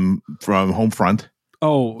from Homefront.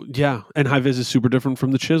 Oh yeah, and High Vis is super different from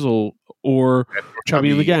the Chisel or Chubby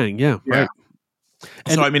and the Gang. Yeah, right.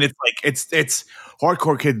 And so I mean, it's like it's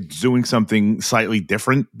hardcore kids doing something slightly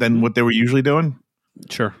different than what they were usually doing.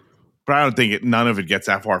 Sure, but I don't think none of it gets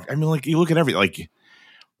that far. I mean, like you look at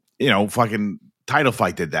fucking Title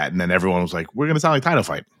Fight did that, and then everyone was like, "We're going to sound like Title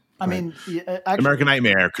Fight." I mean, actually, American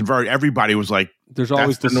Nightmare, Convert. Everybody was like, "There's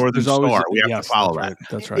always the Northern Star. We have to follow that."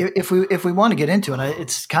 That's right. If we want to get into it,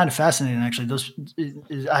 it's kind of fascinating. Actually,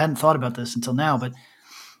 I hadn't thought about this until now, but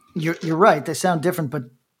you're right. They sound different, but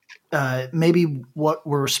maybe what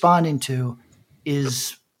we're responding to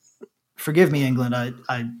is, forgive me, England.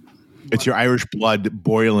 It's your Irish blood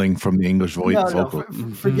boiling from the English vocal.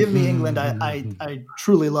 Forgive me, England. I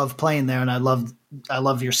truly love playing there, and I love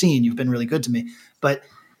your scene. You've been really good to me, but.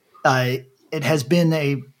 It has been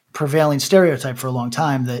a prevailing stereotype for a long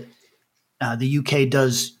time that the UK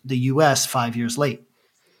does the US 5 years late.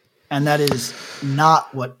 And that is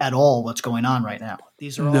not at all what's going on right now.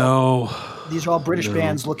 These are all British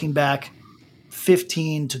bands looking back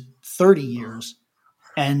 15 to 30 years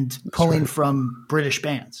and pulling from British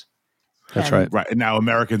bands. That's right. And now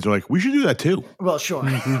Americans are like, we should do that too. Well, sure.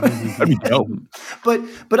 That'd be dope.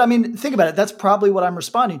 But I mean, think about it. That's probably what I'm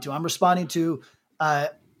responding to. I'm responding to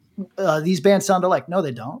these bands sound alike. No,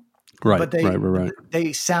 they don't. Right, but right.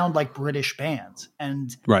 They sound like British bands,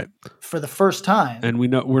 and for the first time. And we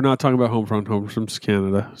know we're not talking about Homefront. Homefront's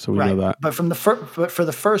Canada, so we know that. But for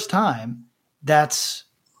the first time, that's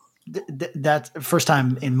first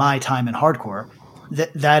time in my time in hardcore.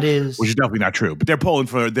 That is, which is definitely not true. But they're pulling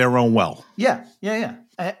for their own well. Yeah,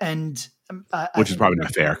 and which is probably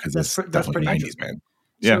not fair because that's definitely 90s, man.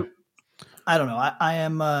 Yeah, so, I don't know. I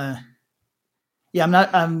am. Yeah, I'm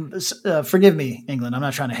not. Forgive me, England. I'm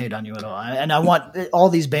not trying to hate on you at all. And I want all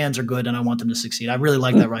these bands are good, and I want them to succeed. I really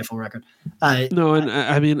like that Rifle record. I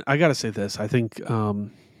mean, I gotta say this. I think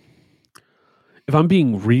if I'm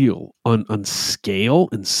being real on scale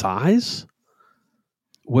and size,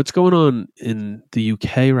 what's going on in the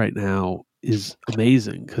UK right now is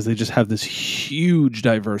amazing because they just have this huge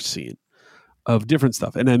diverse scene of different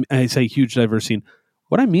stuff. And I say huge diverse scene.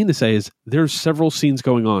 What I mean to say is there's several scenes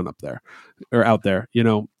going on up there or out there,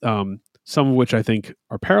 some of which I think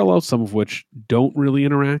are parallel, some of which don't really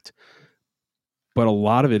interact, but a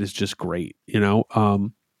lot of it is just great.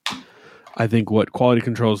 I think what Quality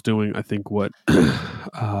Control is doing, I think what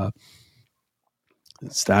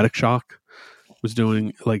Static Shock was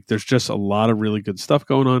doing, like there's just a lot of really good stuff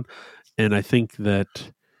going on. And I think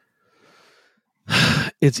that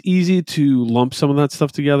it's easy to lump some of that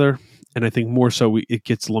stuff together. And I think more so it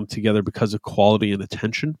gets lumped together because of quality and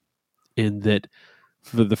attention. And that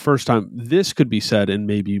for the first time, this could be said and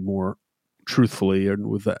maybe more truthfully and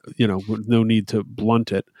with that, with no need to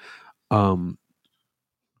blunt it.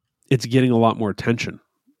 It's getting a lot more attention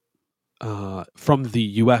from the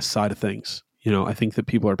US side of things. I think that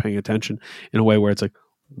people are paying attention in a way where it's like,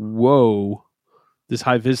 whoa, this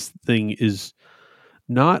High Vis thing is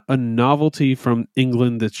not a novelty from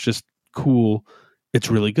England that's just cool.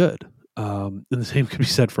 It's really good. And the same could be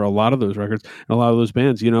said for a lot of those records and a lot of those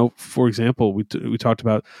bands. For example, we talked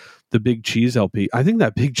about the Big Cheese LP. I think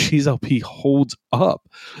that Big Cheese LP holds up.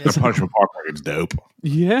 The Punishment Park record's dope.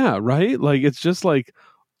 Yeah, right? Like, it's just like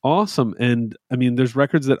awesome. And I mean, there's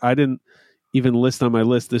records that I didn't even list on my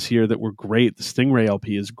list this year that were great. The Stingray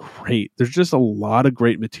LP is great. There's just a lot of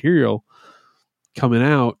great material coming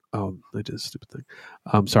out. Oh, I did a stupid thing.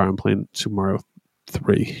 I'm sorry, I'm playing Super Mario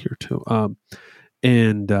 3 here too.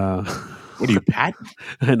 And What are you, Pat?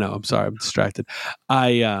 I know. I'm sorry. I'm distracted.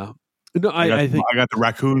 I think I got the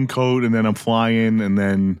raccoon coat, and then I'm flying, and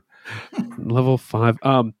then level 5.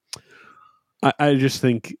 I just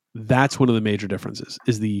think that's one of the major differences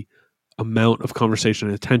is the amount of conversation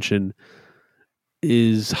and attention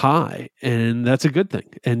is high, and that's a good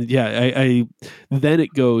thing. And yeah, I then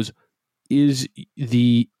it goes, is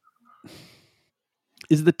the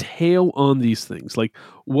tail on these things, like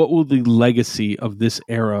what will the legacy of this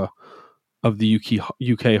era of the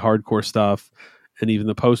UK hardcore stuff and even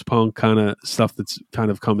the post-punk kind of stuff that's kind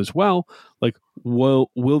of come as well, like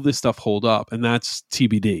will this stuff hold up? And that's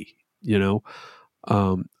TBD, you know.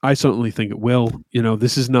 I certainly think it will. You know,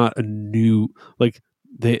 this is not a new, like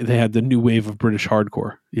they had the new wave of British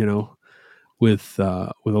hardcore, you know, with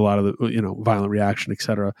a lot of the, you know, Violent Reaction,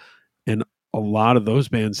 etc. And a lot of those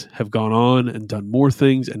bands have gone on and done more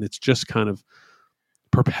things, and it's just kind of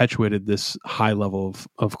perpetuated this high level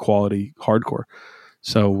of quality hardcore.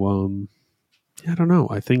 So I don't know.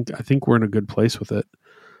 I think we're in a good place with it.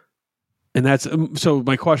 And that's so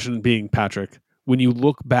my question being, Patrick, when you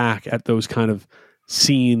look back at those kind of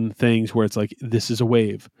scene things where it's like, this is a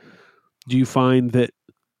wave, do you find that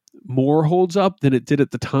more holds up than it did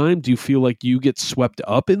at the time? Do you feel like you get swept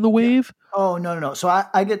up in the wave? Oh, no. So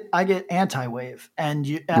I get anti-wave, and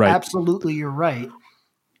Right. Absolutely, you're right.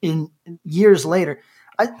 In years later,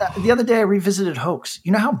 the other day I revisited Hoax.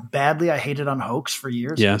 You know how badly I hated on Hoax for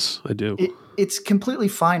years? Yes, I do. It's completely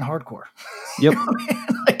fine hardcore. Yep. You know what I mean?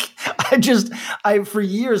 Like for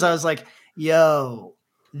years I was like, yo,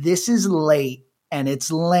 this is late and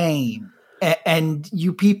it's lame. And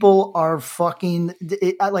you people are fucking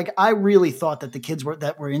I really thought that the kids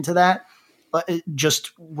that were into that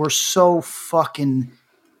just were so fucking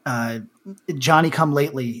Johnny come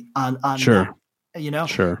lately on Sure. that, you know?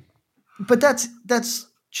 Sure. But that's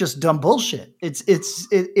just dumb bullshit.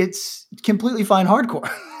 It's completely fine hardcore.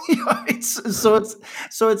 You know,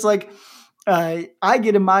 it's like I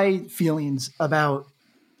get in my feelings about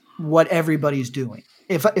what everybody's doing.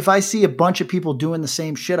 If I see a bunch of people doing the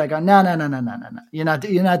same shit, I go, no. You're not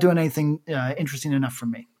doing anything interesting enough for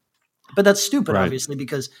me. But that's stupid, Right. obviously,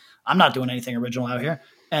 because I'm not doing anything original out here.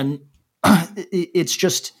 And it's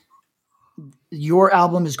just your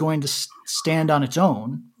album is going to stand on its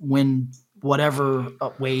own when whatever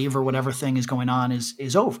wave or whatever thing is going on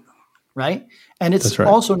is over, right? And it's That's right.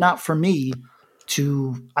 also not for me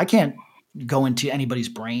I can't go into anybody's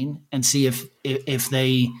brain and see if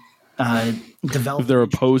they develop. If they're a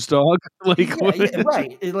pose dog, like yeah,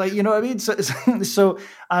 right? Like, you know what I mean? So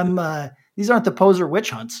I'm. These aren't the poser witch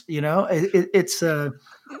hunts, you know. It's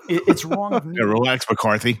wrong of me. Yeah, relax,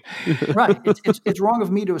 McCarthy. Right. It's wrong of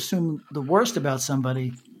me to assume the worst about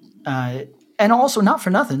somebody, and also not for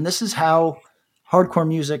nothing. This is how hardcore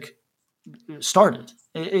music started.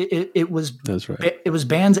 It was That's right. It was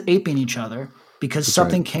bands aping each other because That's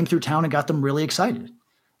something right. came through town and got them really excited,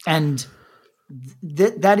 and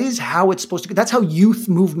that is how it's supposed to. That's how youth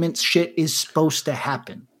movement shit is supposed to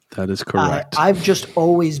happen. That is correct. I've just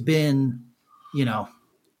always been, you know,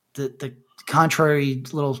 the contrary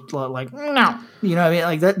little like, no, you know what I mean?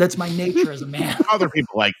 Like that's my nature as a man. Other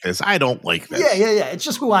people like this. I don't like this. Yeah. It's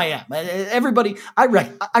just who I am. Everybody, I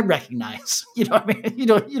recognize. You know what I mean? You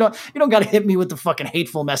don't got to hit me with the fucking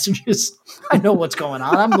hateful messages. I know what's going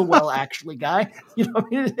on. I'm the actually guy. You know what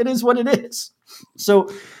I mean? It is what it is.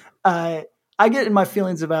 So, I get in my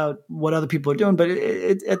feelings about what other people are doing, but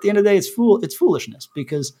at the end of the day, it's foolishness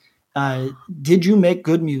because did you make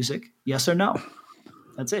good music? Yes or no?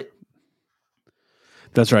 That's it.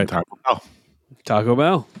 That's right. Taco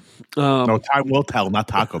Bell. No, time will tell, not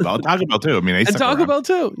Taco Bell. Taco Bell too. I mean, And Taco Bell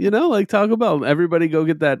too. You know, like Taco Bell. Everybody go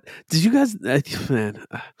get that. Did you guys? Man,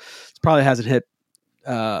 it probably hasn't hit.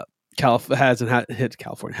 Hit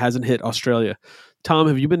California. Hasn't hit Australia. Tom,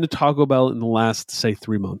 have you been to Taco Bell in the last, say,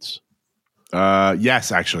 3 months?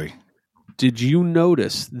 Yes, actually. Did you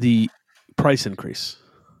notice the price increase?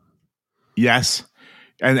 Yes,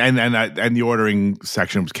 and the ordering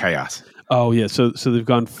section was chaos. Oh yeah, so they've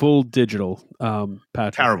gone full digital.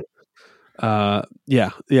 Patrick, Terrible. Yeah.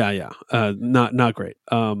 Not great.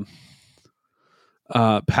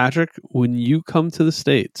 Patrick, when you come to the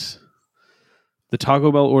States, the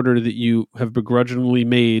Taco Bell order that you have begrudgingly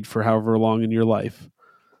made for however long in your life,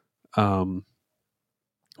 will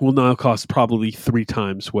now cost probably 3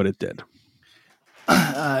 times what it did.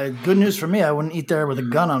 Good news for me. I wouldn't eat there with a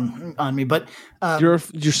gun on me. But You're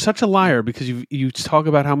such a liar because you talk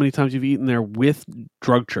about how many times you've eaten there with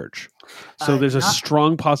Drug Church. So there's a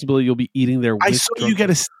strong possibility you'll be eating there with I saw Drug you get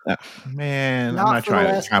Church. man. I'm not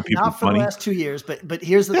trying to count people not for funny. the last 2 years, but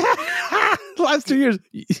here's the The last 2 years.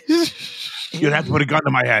 You'd have to put a gun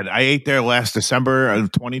to my head. I ate there last December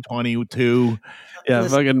of 2022. Yeah,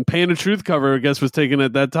 Listen. fucking Pain of Truth cover, I guess, was taken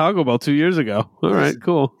at that Taco Bell 2 years ago. All right,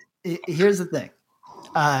 cool. Here's the thing.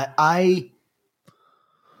 I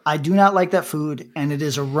do not like that food, and it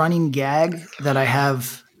is a running gag that I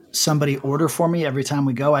have somebody order for me every time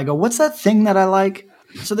we go. I go, what's that thing that I like?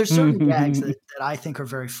 So there's certain gags that I think are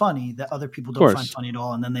very funny that other people don't find funny at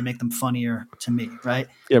all, and then they make them funnier to me, right?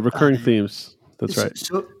 Yeah, recurring themes. That's right.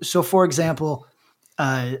 So for example,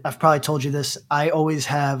 I've probably told you this. I always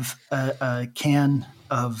have a can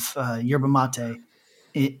of yerba mate.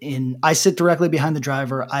 I sit directly behind the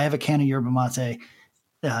driver. I have a can of yerba mate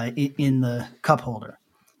in the cup holder,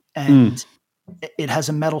 and it has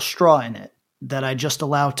a metal straw in it that I just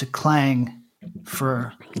allow to clang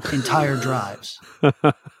for entire drives,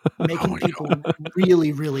 making people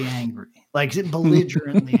really, really angry, like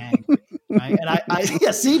belligerently angry. Right? And I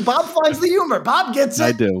see, Bob finds the humor. Bob gets it.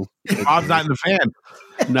 I do. Bob's not in the fan.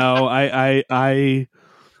 No,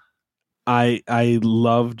 I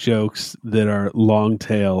love jokes that are long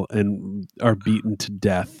tail and are beaten to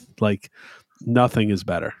death. Like nothing is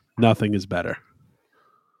better. Nothing is better.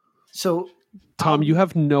 So, Tom, you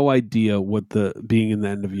have no idea what the being in the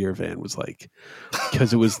end of year van was like,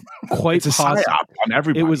 because it was quite It's a psyop on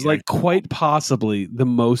everybody. It was like quite possibly the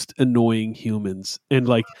most annoying humans and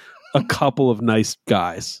like a couple of nice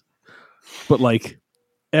guys, but like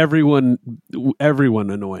everyone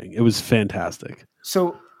annoying. It was fantastic.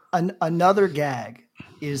 So another gag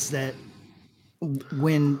is that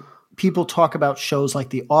when people talk about shows like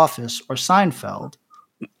The Office or Seinfeld,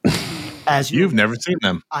 as you've never seen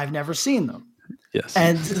them, I've never seen them. Yes,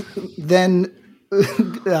 and then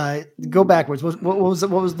go backwards. What was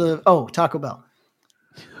the Taco Bell?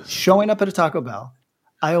 Showing up at a Taco Bell,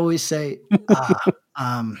 I always say,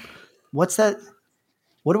 "What's that?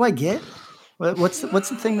 What do I get? What's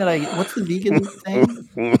the thing that what's the vegan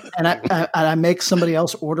thing?" And I make somebody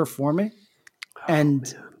else order for me,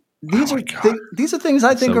 and these are things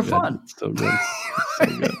I think are fun. So good. So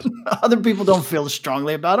good. Other people don't feel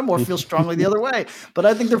strongly about them or feel strongly the other way, but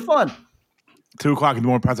I think they're fun. 2 o'clock in the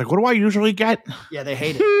morning, Pat's like, what do I usually get? Yeah, they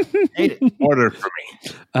hate it. Order for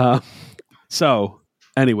me. So,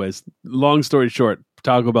 anyways, long story short,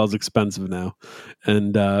 Taco Bell's expensive now.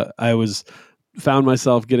 And I found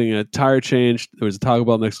myself getting a tire changed. There was a Taco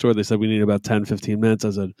Bell next door. They said we need about 10, 15 minutes.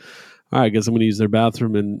 I said, all right, I guess I'm going to use their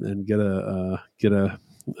bathroom and get a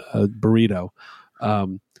burrito.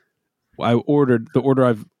 I ordered the order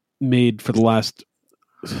I've made for the last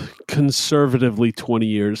conservatively 20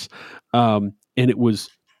 years. And it was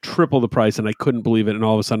triple the price, and I couldn't believe it. And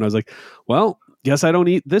all of a sudden I was like, well, guess I don't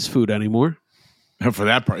eat this food anymore. For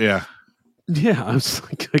that part, yeah. Yeah, I was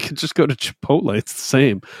like, I could just go to Chipotle. It's the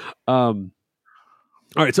same. All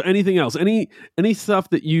right, so anything else? Any stuff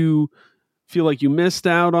that you feel like you missed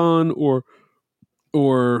out on or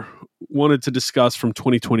wanted to discuss from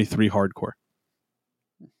 2023 hardcore?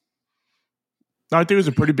 No, I think it was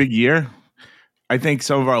a pretty big year. I think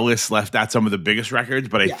some of our lists left out some of the biggest records,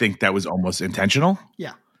 but I think that was almost intentional.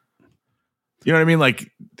 Yeah. You know what I mean?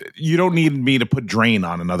 Like, you don't need me to put Drain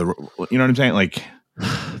on another. You know what I'm saying? Like,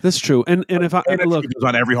 that's true. And if I look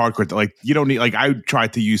on every hardcore, like you don't need. Like, I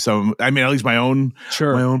tried to use some. I mean, at least my own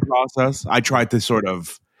process. I tried to sort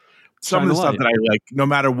of some of the stuff that I like, no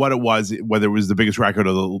matter what it was, whether it was the biggest record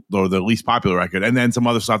or the least popular record, and then some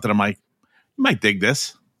other stuff that I'm like, you might dig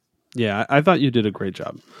this. Yeah, I thought you did a great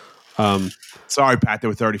job. Sorry, Pat, there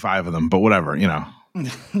were 35 of them, but whatever, you know.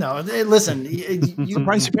 No, listen. The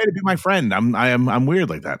price you pay to be my friend. I'm weird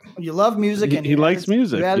like that. You love music, and he likes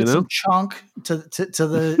music. You added some chunk to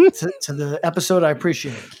the episode. I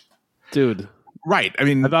appreciate it, dude. Right. I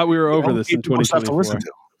mean, I thought we were over this in 2024.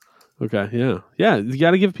 Okay, yeah. You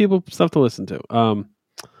got to give people stuff to listen to.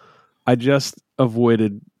 I just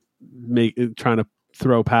avoided trying to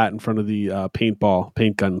throw Pat in front of the paint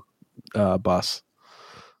gun bus.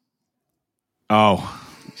 Oh,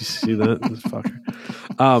 did you see that? This fucker.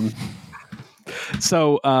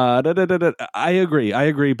 So I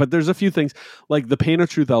agree, but there's a few things like the Pain of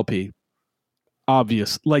Truth LP.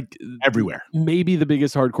 Obvious, like everywhere. Maybe the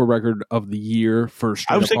biggest hardcore record of the year for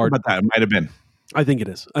straight I was thinking hard. about that. It might have been. I think it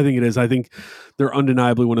is. I think they're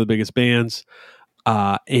undeniably one of the biggest bands.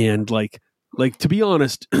 And like to be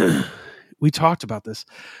honest, we talked about this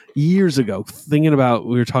years ago. We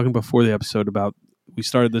were talking before the episode about we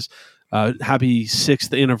started this. Happy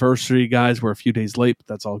 6th anniversary, guys. We're a few days late, but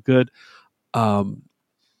that's all good.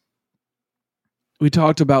 We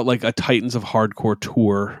talked about like a Titans of Hardcore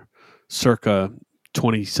tour circa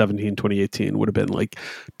 2017, 2018 would have been like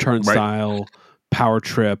Turnstile, Power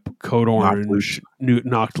Trip, Code Orange,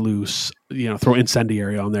 Knocked Loose, throw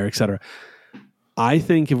Incendiary on there, etc. I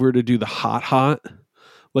think if we were to do the hot,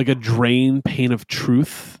 like a Drain, Pain of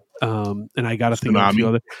Truth, and I got to think of a few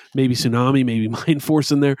other, maybe Tsunami, maybe Mind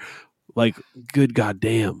Force in there. Like, good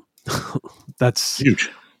goddamn, that's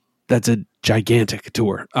huge. That's a gigantic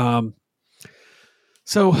tour.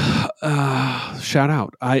 So, shout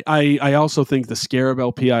out. I also think the Scarab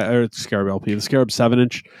LP, the Scarab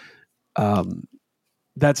 7-inch.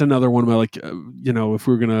 That's another one where, like, if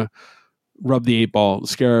we're gonna rub the 8-ball,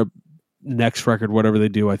 Scarab next record, whatever they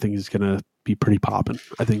do, I think is gonna be pretty popping.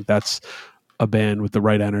 I think that's a band with the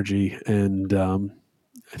right energy. And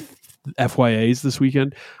FYAs this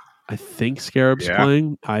weekend. I think Scarab's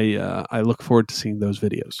playing. I look forward to seeing those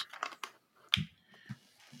videos.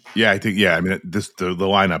 Yeah, I think. Yeah, I mean, the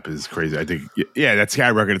lineup is crazy. I think. Yeah, that Sky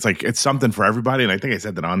record. It's like it's something for everybody, and I think I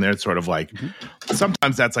said that on there. It's sort of like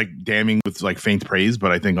sometimes that's like damning with like faint praise,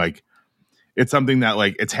 but I think like it's something that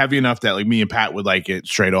like it's heavy enough that like me and Pat would like it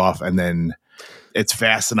straight off, and then it's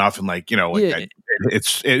fast enough, and like it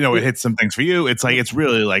hits some things for you. It's like it's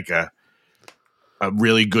really like a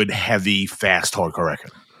really good, heavy, fast hardcore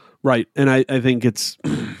record. Right, and I think it's.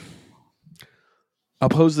 I'll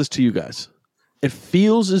pose this to you guys. It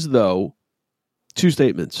feels as though two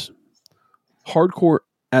statements. Hardcore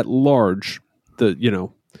at large, the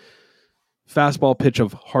fastball pitch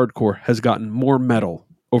of hardcore has gotten more metal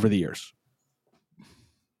over the years.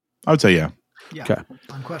 I would say yeah. Okay.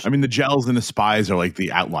 I mean, the Gels and the Spies are like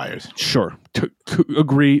the outliers. Sure.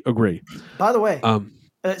 Agree. By the way,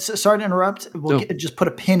 sorry to interrupt. Just put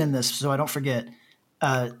a pin in this so I don't forget.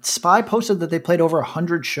 Spy posted that they played over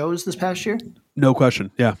 100 shows this past year. No question.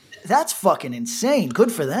 Yeah. That's fucking insane.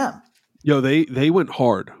 Good for them. Yo, they went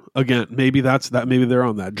hard. Again, maybe that's that. Maybe they're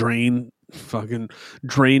on that Drain,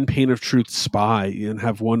 Pain of Truth, Spy, and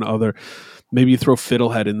have one other. Maybe you throw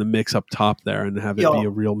Fiddlehead in the mix up top there and have it be a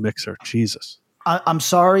real mixer. Jesus. I'm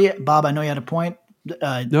sorry, Bob. I know you had a point.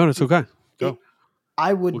 No, it's okay. Go.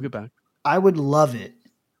 We'll get back. I would love it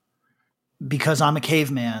because I'm a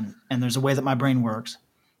caveman and there's a way that my brain works.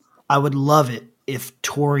 I would love it if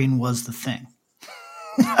touring was the thing.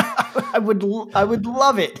 I would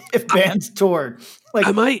love it if bands toured. Like,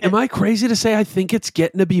 am I crazy to say I think it's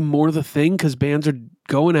getting to be more the thing because bands are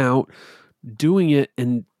going out, doing it,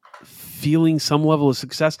 and feeling some level of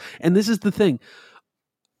success? And this is the thing.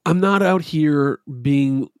 I'm not out here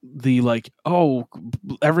being the like, oh,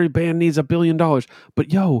 every band needs $1 billion.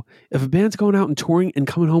 But yo, if a band's going out and touring and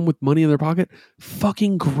coming home with money in their pocket,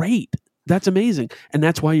 fucking great. That's amazing. And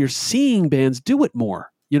that's why you're seeing bands do it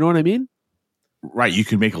more. You know what I mean? Right. You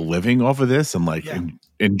can make a living off of this and like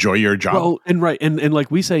enjoy your job. Well, and like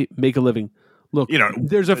we say, make a living. Look,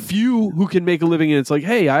 there's a few who can make a living and it's like,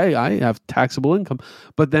 hey, I have taxable income.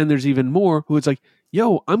 But then there's even more who it's like,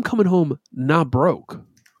 yo, I'm coming home not broke.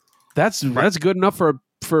 That's good enough for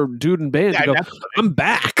dude and band to go, I'm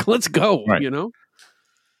back. Let's go. Right.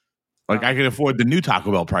 Like I can afford the new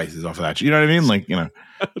Taco Bell prices off of that. You know what I mean? Like,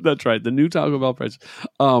 That's right. The new Taco Bell prices.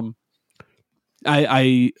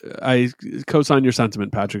 I co-sign your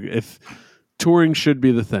sentiment, Patrick. If touring should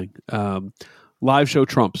be the thing, live show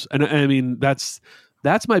trumps. And I mean, that's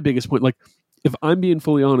my biggest point. Like, if I'm being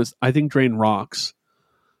fully honest, I think Drain rocks,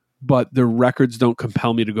 but their records don't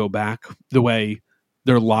compel me to go back the way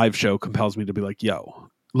their live show compels me to be like, yo,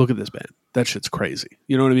 look at this band. That shit's crazy.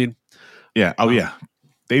 You know what I mean? Yeah. Oh, yeah.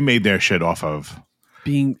 They made their shit off of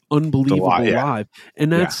being unbelievable live.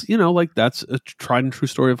 And that's, that's a tried and true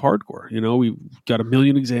story of hardcore. We've got a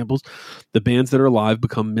million examples. The bands that are live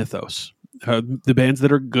become mythos. The bands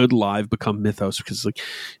that are good live become mythos because like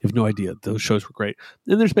you have no idea. Those shows were great.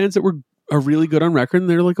 And there's bands that are really good on record and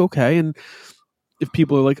they're like, okay. And if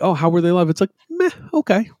people are like, oh, how were they live? It's like, meh,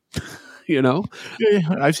 okay. Yeah,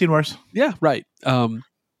 I've seen worse. Yeah, right. So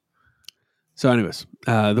anyways,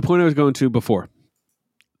 the point I was going to before,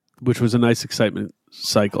 which was a nice excitement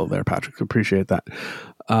cycle there, Patrick. Appreciate that.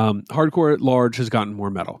 Hardcore at large has gotten more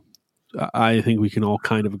metal. I think we can all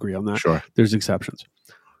kind of agree on that. Sure. There's exceptions.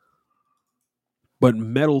 But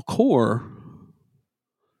metalcore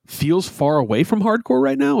feels far away from hardcore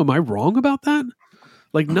right now. Am I wrong about that?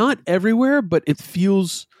 Like, not everywhere, but it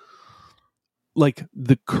feels like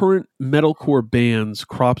the current metalcore bands,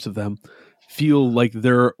 crops of them, feel like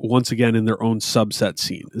they're once again in their own subset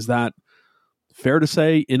scene. Is that fair to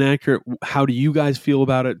say? Inaccurate? How do you guys feel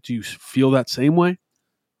about it? Do you feel that same way?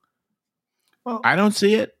 Well, I don't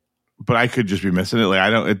see it, but I could just be missing it. Like I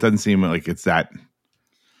don't. It doesn't seem like it's that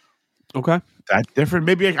different.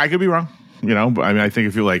 Maybe I could be wrong. But I mean, I think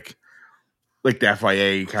if you like the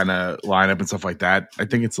FIA kind of lineup and stuff like that, I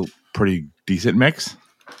think it's a pretty decent mix.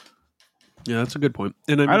 Yeah, that's a good point.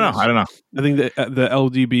 And I don't know. I think the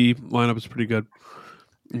LDB lineup is pretty good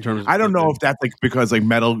in terms of. I don't know if that's like because like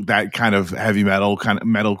metal, that kind of heavy metal, kind of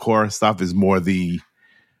metalcore stuff is more the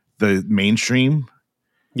mainstream.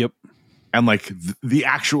 Yep. And like the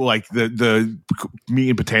actual like the meat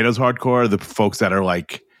and potatoes hardcore, the folks that are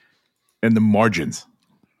like in the margins,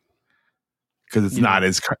 because it's not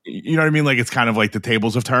as, you know what I mean? Like it's kind of like the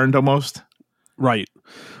tables have turned almost. Right.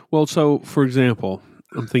 Well, so for example,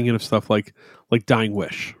 I'm thinking of stuff like Dying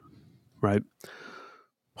Wish, right?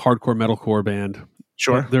 Hardcore metalcore band.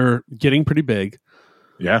 Sure. They're getting pretty big.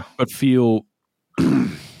 Yeah. But feel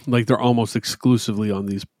like they're almost exclusively on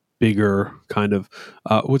these bigger kind of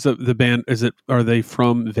what's the band, are they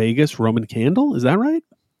from Vegas? Roman Candle, is that right?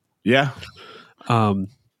 Yeah.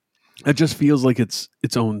 It just feels like it's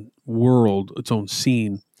its own world, its own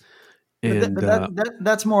scene. And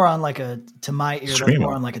that's more on like to my ear, that's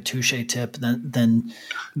more on like a touche tip than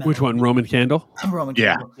which one? Roman Candle? Roman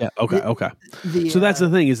yeah. Candle. Yeah. Okay. So that's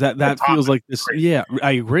the thing, is that feels like this. Yeah,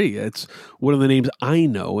 I agree. It's one of the names I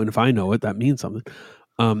know, and if I know it, that means something.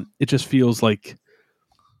 It just feels like,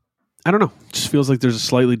 I don't know. It just feels like there's a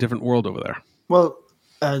slightly different world over there. Well,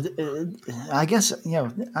 I guess, I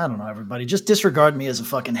don't know, everybody. Just disregard me as a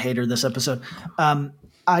fucking hater this episode.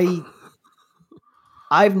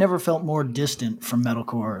 I've never felt more distant from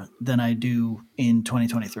metalcore than I do in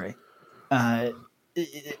 2023.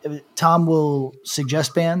 Tom will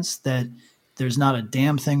suggest bands that there's not a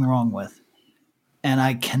damn thing wrong with, and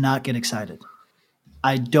I cannot get excited.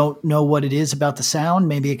 I don't know what it is about the sound.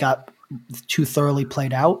 Maybe it got too thoroughly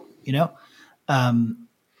played out,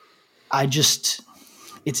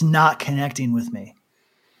 it's not connecting with me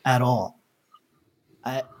at all.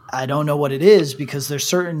 I don't know what it is, because there's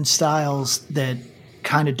certain styles that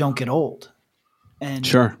kind of don't get old. And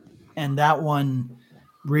sure. And that one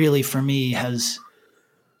really, for me, has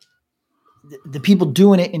the people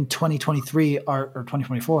doing it in 2023 or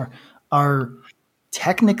 2024 are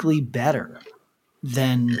technically better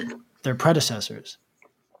than their predecessors.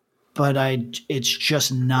 But it's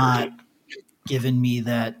just not giving me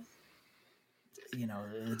that,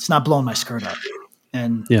 it's not blowing my skirt up.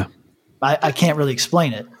 And yeah, I can't really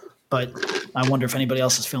explain it, but I wonder if anybody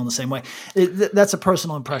else is feeling the same way. That's a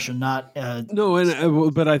personal impression, not no.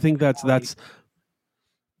 But I think that's.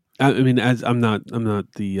 I mean, as I'm not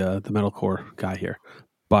the metalcore guy here,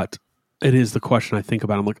 but it is the question I think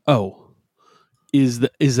about. I'm like, oh, is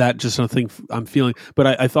that just something I'm feeling? But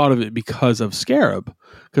I thought of it because of Scarab,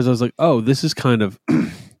 because I was like, oh, this is kind of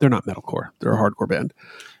they're not metalcore, they're a hardcore band.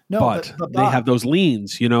 No, but they have those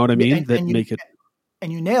leans, you know what I mean? Make it.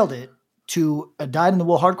 And you nailed it. To a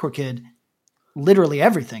dyed-in-the-wool hardcore kid, literally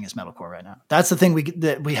everything is metalcore right now. That's the thing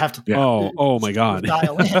we have to. Oh my god!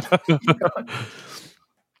 Dial in.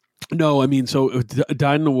 No, I mean, so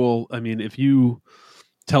dyed-in-the-wool. I mean, if you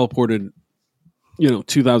teleported,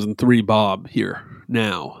 2003 Bob here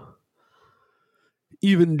now,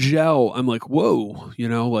 even Gel, I'm like, whoa,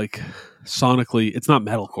 like sonically, it's not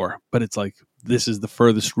metalcore, but it's like this is the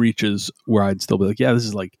furthest reaches where I'd still be like, yeah, this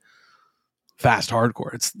is like fast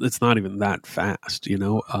hardcore. It's not even that fast,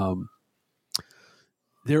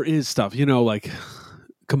 there is stuff, like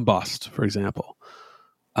Combust, for example.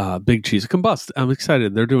 Big Cheese. Combust. I'm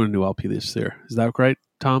excited. They're doing a new LP this year. Is that right,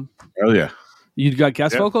 Tom? Oh yeah. You got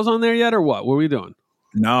guest vocals on there yet, or what? What are we doing?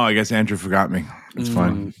 No, I guess Andrew forgot me. It's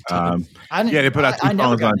fine. They put out 2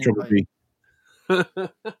 songs on Triple B.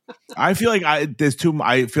 I feel like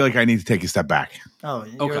I need to take a step back. Oh,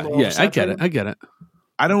 okay. Yeah, I get it.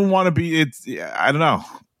 I don't want to be. I don't know.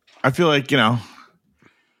 I feel like I'm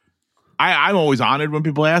always honored when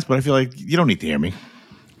people ask, but I feel like you don't need to hear me.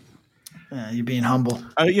 You're being humble.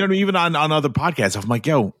 Even on other podcasts, I'm like,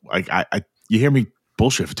 yo, like you hear me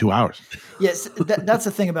bullshit for 2 hours. Yes, that's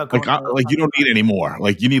the thing about going like you don't need any more.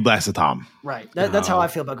 Like you need less of Tom. Right. That's how I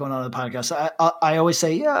feel about going on the podcast. I always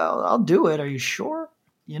say, yeah, I'll do it. Are you sure?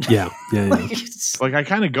 Yeah. Like I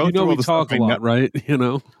kind of go through all the talk stuff a lot, right?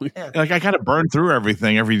 Like I kind of burn through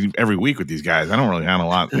everything every week with these guys. I don't really have a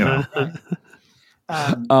lot,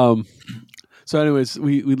 So, anyways,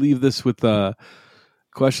 we leave this with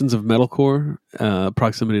questions of metalcore,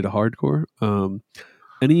 proximity to hardcore.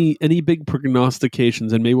 Any big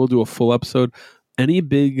prognostications, and maybe we'll do a full episode. Any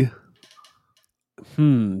big,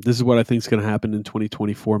 this is what I think is going to happen in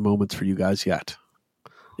 2024 moments for you guys yet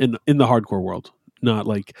in the hardcore world. not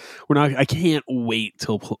like we're not. I can't wait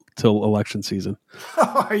till election season.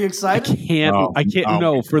 Are you excited? I can't.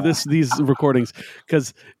 No, for these recordings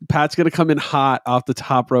because Pat's gonna come in hot off the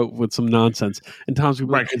top rope with some nonsense, and Tom's gonna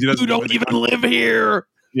be Right, like, 'cause he doesn't "You don't even live here."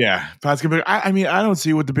 Yeah, Pat's gonna be. I mean, I don't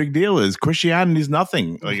see what the big deal is. Christianity's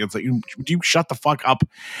nothing. Like it's like you shut the fuck up.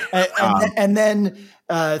 And then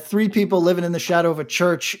 3 people living in the shadow of a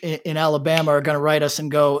church in Alabama are going to write us and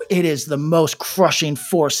go, "It is the most crushing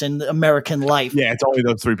force in American life." Yeah, it's only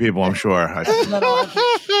those 3 people. I'm sure. And then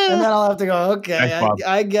I'll have to go, okay, Thanks, Bob.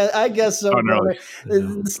 I guess so. Oh, no.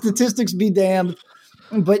 The statistics be damned.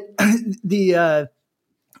 But the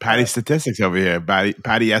Patty statistics over here. Patty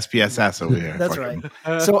SPSS over here. that's Fucking-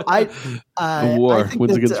 right. So I war. think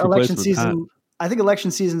Wins that against election replacement, season. I think election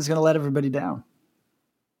season is going to let everybody down.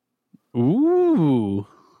 Ooh.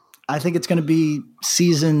 I think it's going to be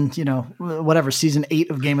season 8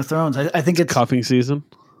 of Game of Thrones. I think it's Cuffing season.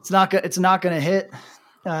 It's not going to hit.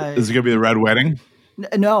 Is it gonna be the Red Wedding?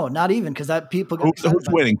 No, not even because that people. get excited Who's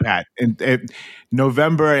about winning, Pat? And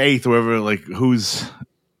November 8th, whoever. Like who's?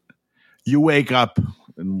 You wake up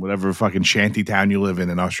in whatever fucking shanty town you live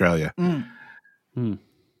in Australia.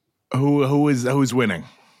 Who's winning?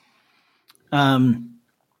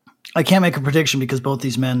 I can't make a prediction because both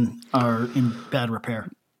these men are in bad repair.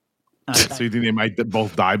 So you think they might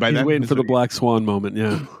both die by He's then? waiting for the black swan moment.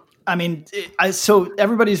 Yeah. I mean, so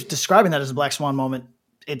everybody's describing that as a black swan moment.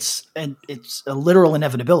 It's a literal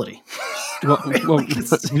inevitability. Well,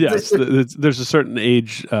 yes, there's a certain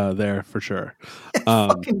age there for sure.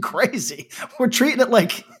 Fucking crazy. We're treating it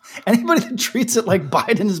like anybody that treats it like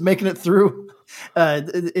Biden is making it through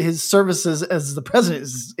his services as the president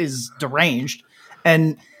is deranged,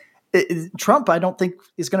 and Trump, I don't think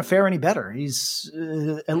is going to fare any better. He's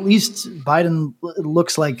at least Biden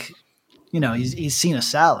looks like he's seen a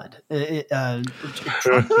salad.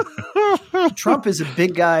 Trump is a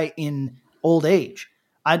big guy in old age.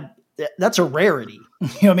 That's a rarity.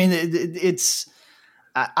 I mean,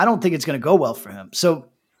 I don't think it's going to go well for him. So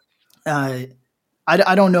I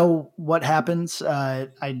don't know what happens. I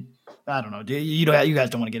don't know. You guys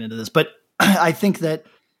don't want to get into this, but I think that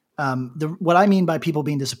what I mean by people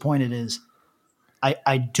being disappointed is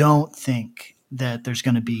I don't think that there's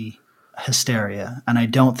going to be hysteria, and I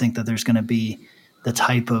don't think that there's going to be the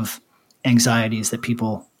type of anxieties that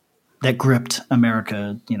gripped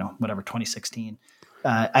America, 2016.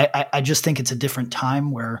 I just think it's a different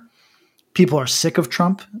time where people are sick of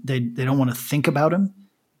Trump. They don't want to think about him,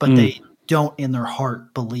 but they don't in their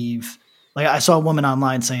heart believe. Like I saw a woman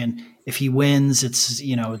online saying, if he wins,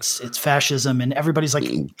 it's fascism, and everybody's like,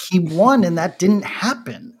 he won, and that didn't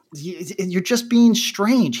happen. You're just being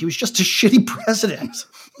strange. He was just a shitty president.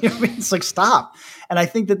 You know what I mean? It's like, stop. And I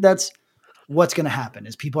think that that's what's going to happen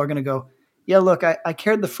is people are going to go, yeah, look, I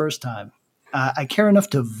cared the first time. I care enough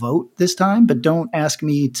to vote this time, but don't ask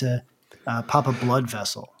me to pop a blood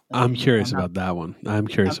vessel. I'm curious about that one. I'm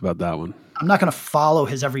not going to follow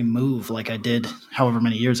his every move like I did however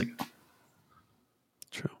many years ago.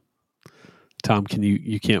 True. Tom,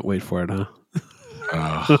 you can't wait for it, huh?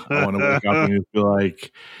 I want to wake up and just be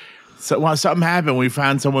like, something happened. We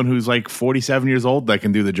found someone who's like 47 years old that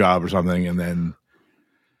can do the job or something. And then,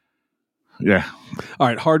 yeah. All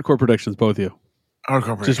right. Hardcore predictions, both of you.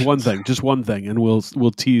 Hardcore predictions. Just one thing. And we'll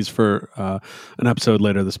tease for an episode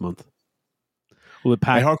later this month.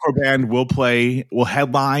 My hardcore band will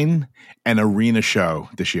headline an arena show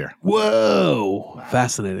this year. Whoa.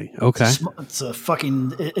 Fascinating. Okay. It's a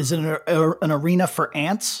fucking, is it an arena for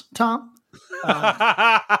ants, Tom?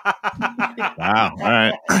 Wow. All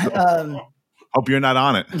right. Hope you're not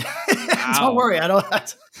on it. Don't worry. I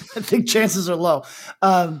think chances are low.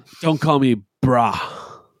 Don't call me brah.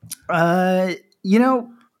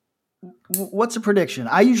 What's a prediction?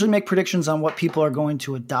 I usually make predictions on what people are going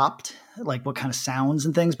to adopt, like what kind of sounds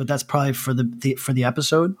and things, but that's probably for the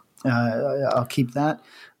episode. I'll keep that.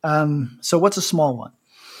 So what's a small one?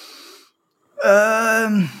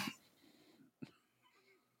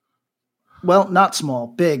 Well, not small,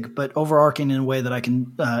 big, but overarching in a way that I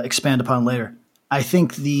can expand upon later. I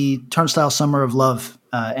think the Turnstile Summer of Love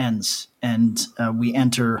ends, and we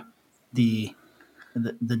enter the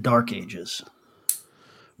dark ages.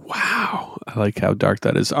 Wow. I like how dark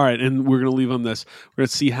that is. All right. And we're going to leave on this. We're going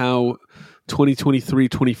to see how 2023,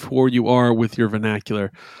 24 you are with your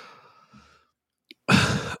vernacular.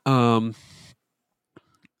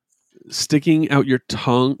 Sticking out your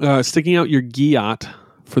tongue, sticking out your gyat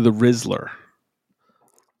for the Rizzler.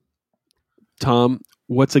 Tom,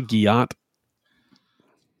 what's a gyat?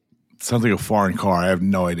 Sounds like a foreign car. I have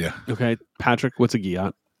no idea. Okay. Patrick, what's a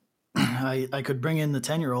gyat? I could bring in the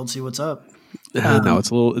 10-year-old, see what's up. No,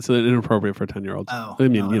 it's inappropriate for a 10-year-old. Oh, I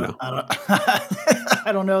mean, no, I don't,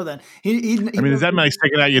 I don't know then. He I mean, is that like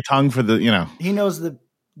sticking out your tongue for the, he knows the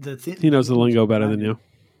he knows the lingo better than you.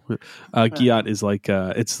 Giat is like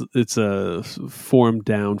it's a form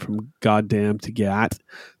down from goddamn to gat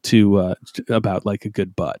to about like a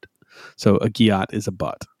good butt. So a giat is a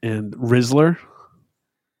butt, and Rizzler.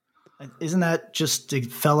 Isn't that just a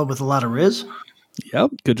fella with a lot of riz?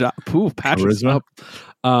 Yep, good job. Pooh, Patrick's up.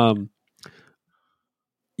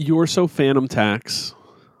 You're so Phantom Tax.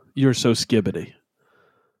 You're so Skibbity.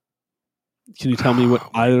 Can you tell me what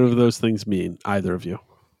either of those things mean? Either of you?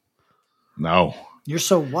 No. You're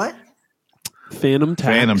so what? Phantom Tax.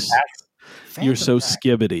 Phantom Tax. You're so Tax.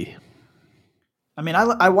 Skibbity. I mean,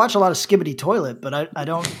 I watch a lot of Skibbity Toilet, but I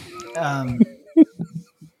don't. I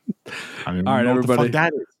don't All right, know what the everybody. fuck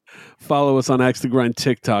that is. Follow us on Axe to Grind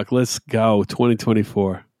TikTok. Let's go.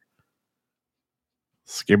 2024.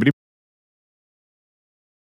 Skibbity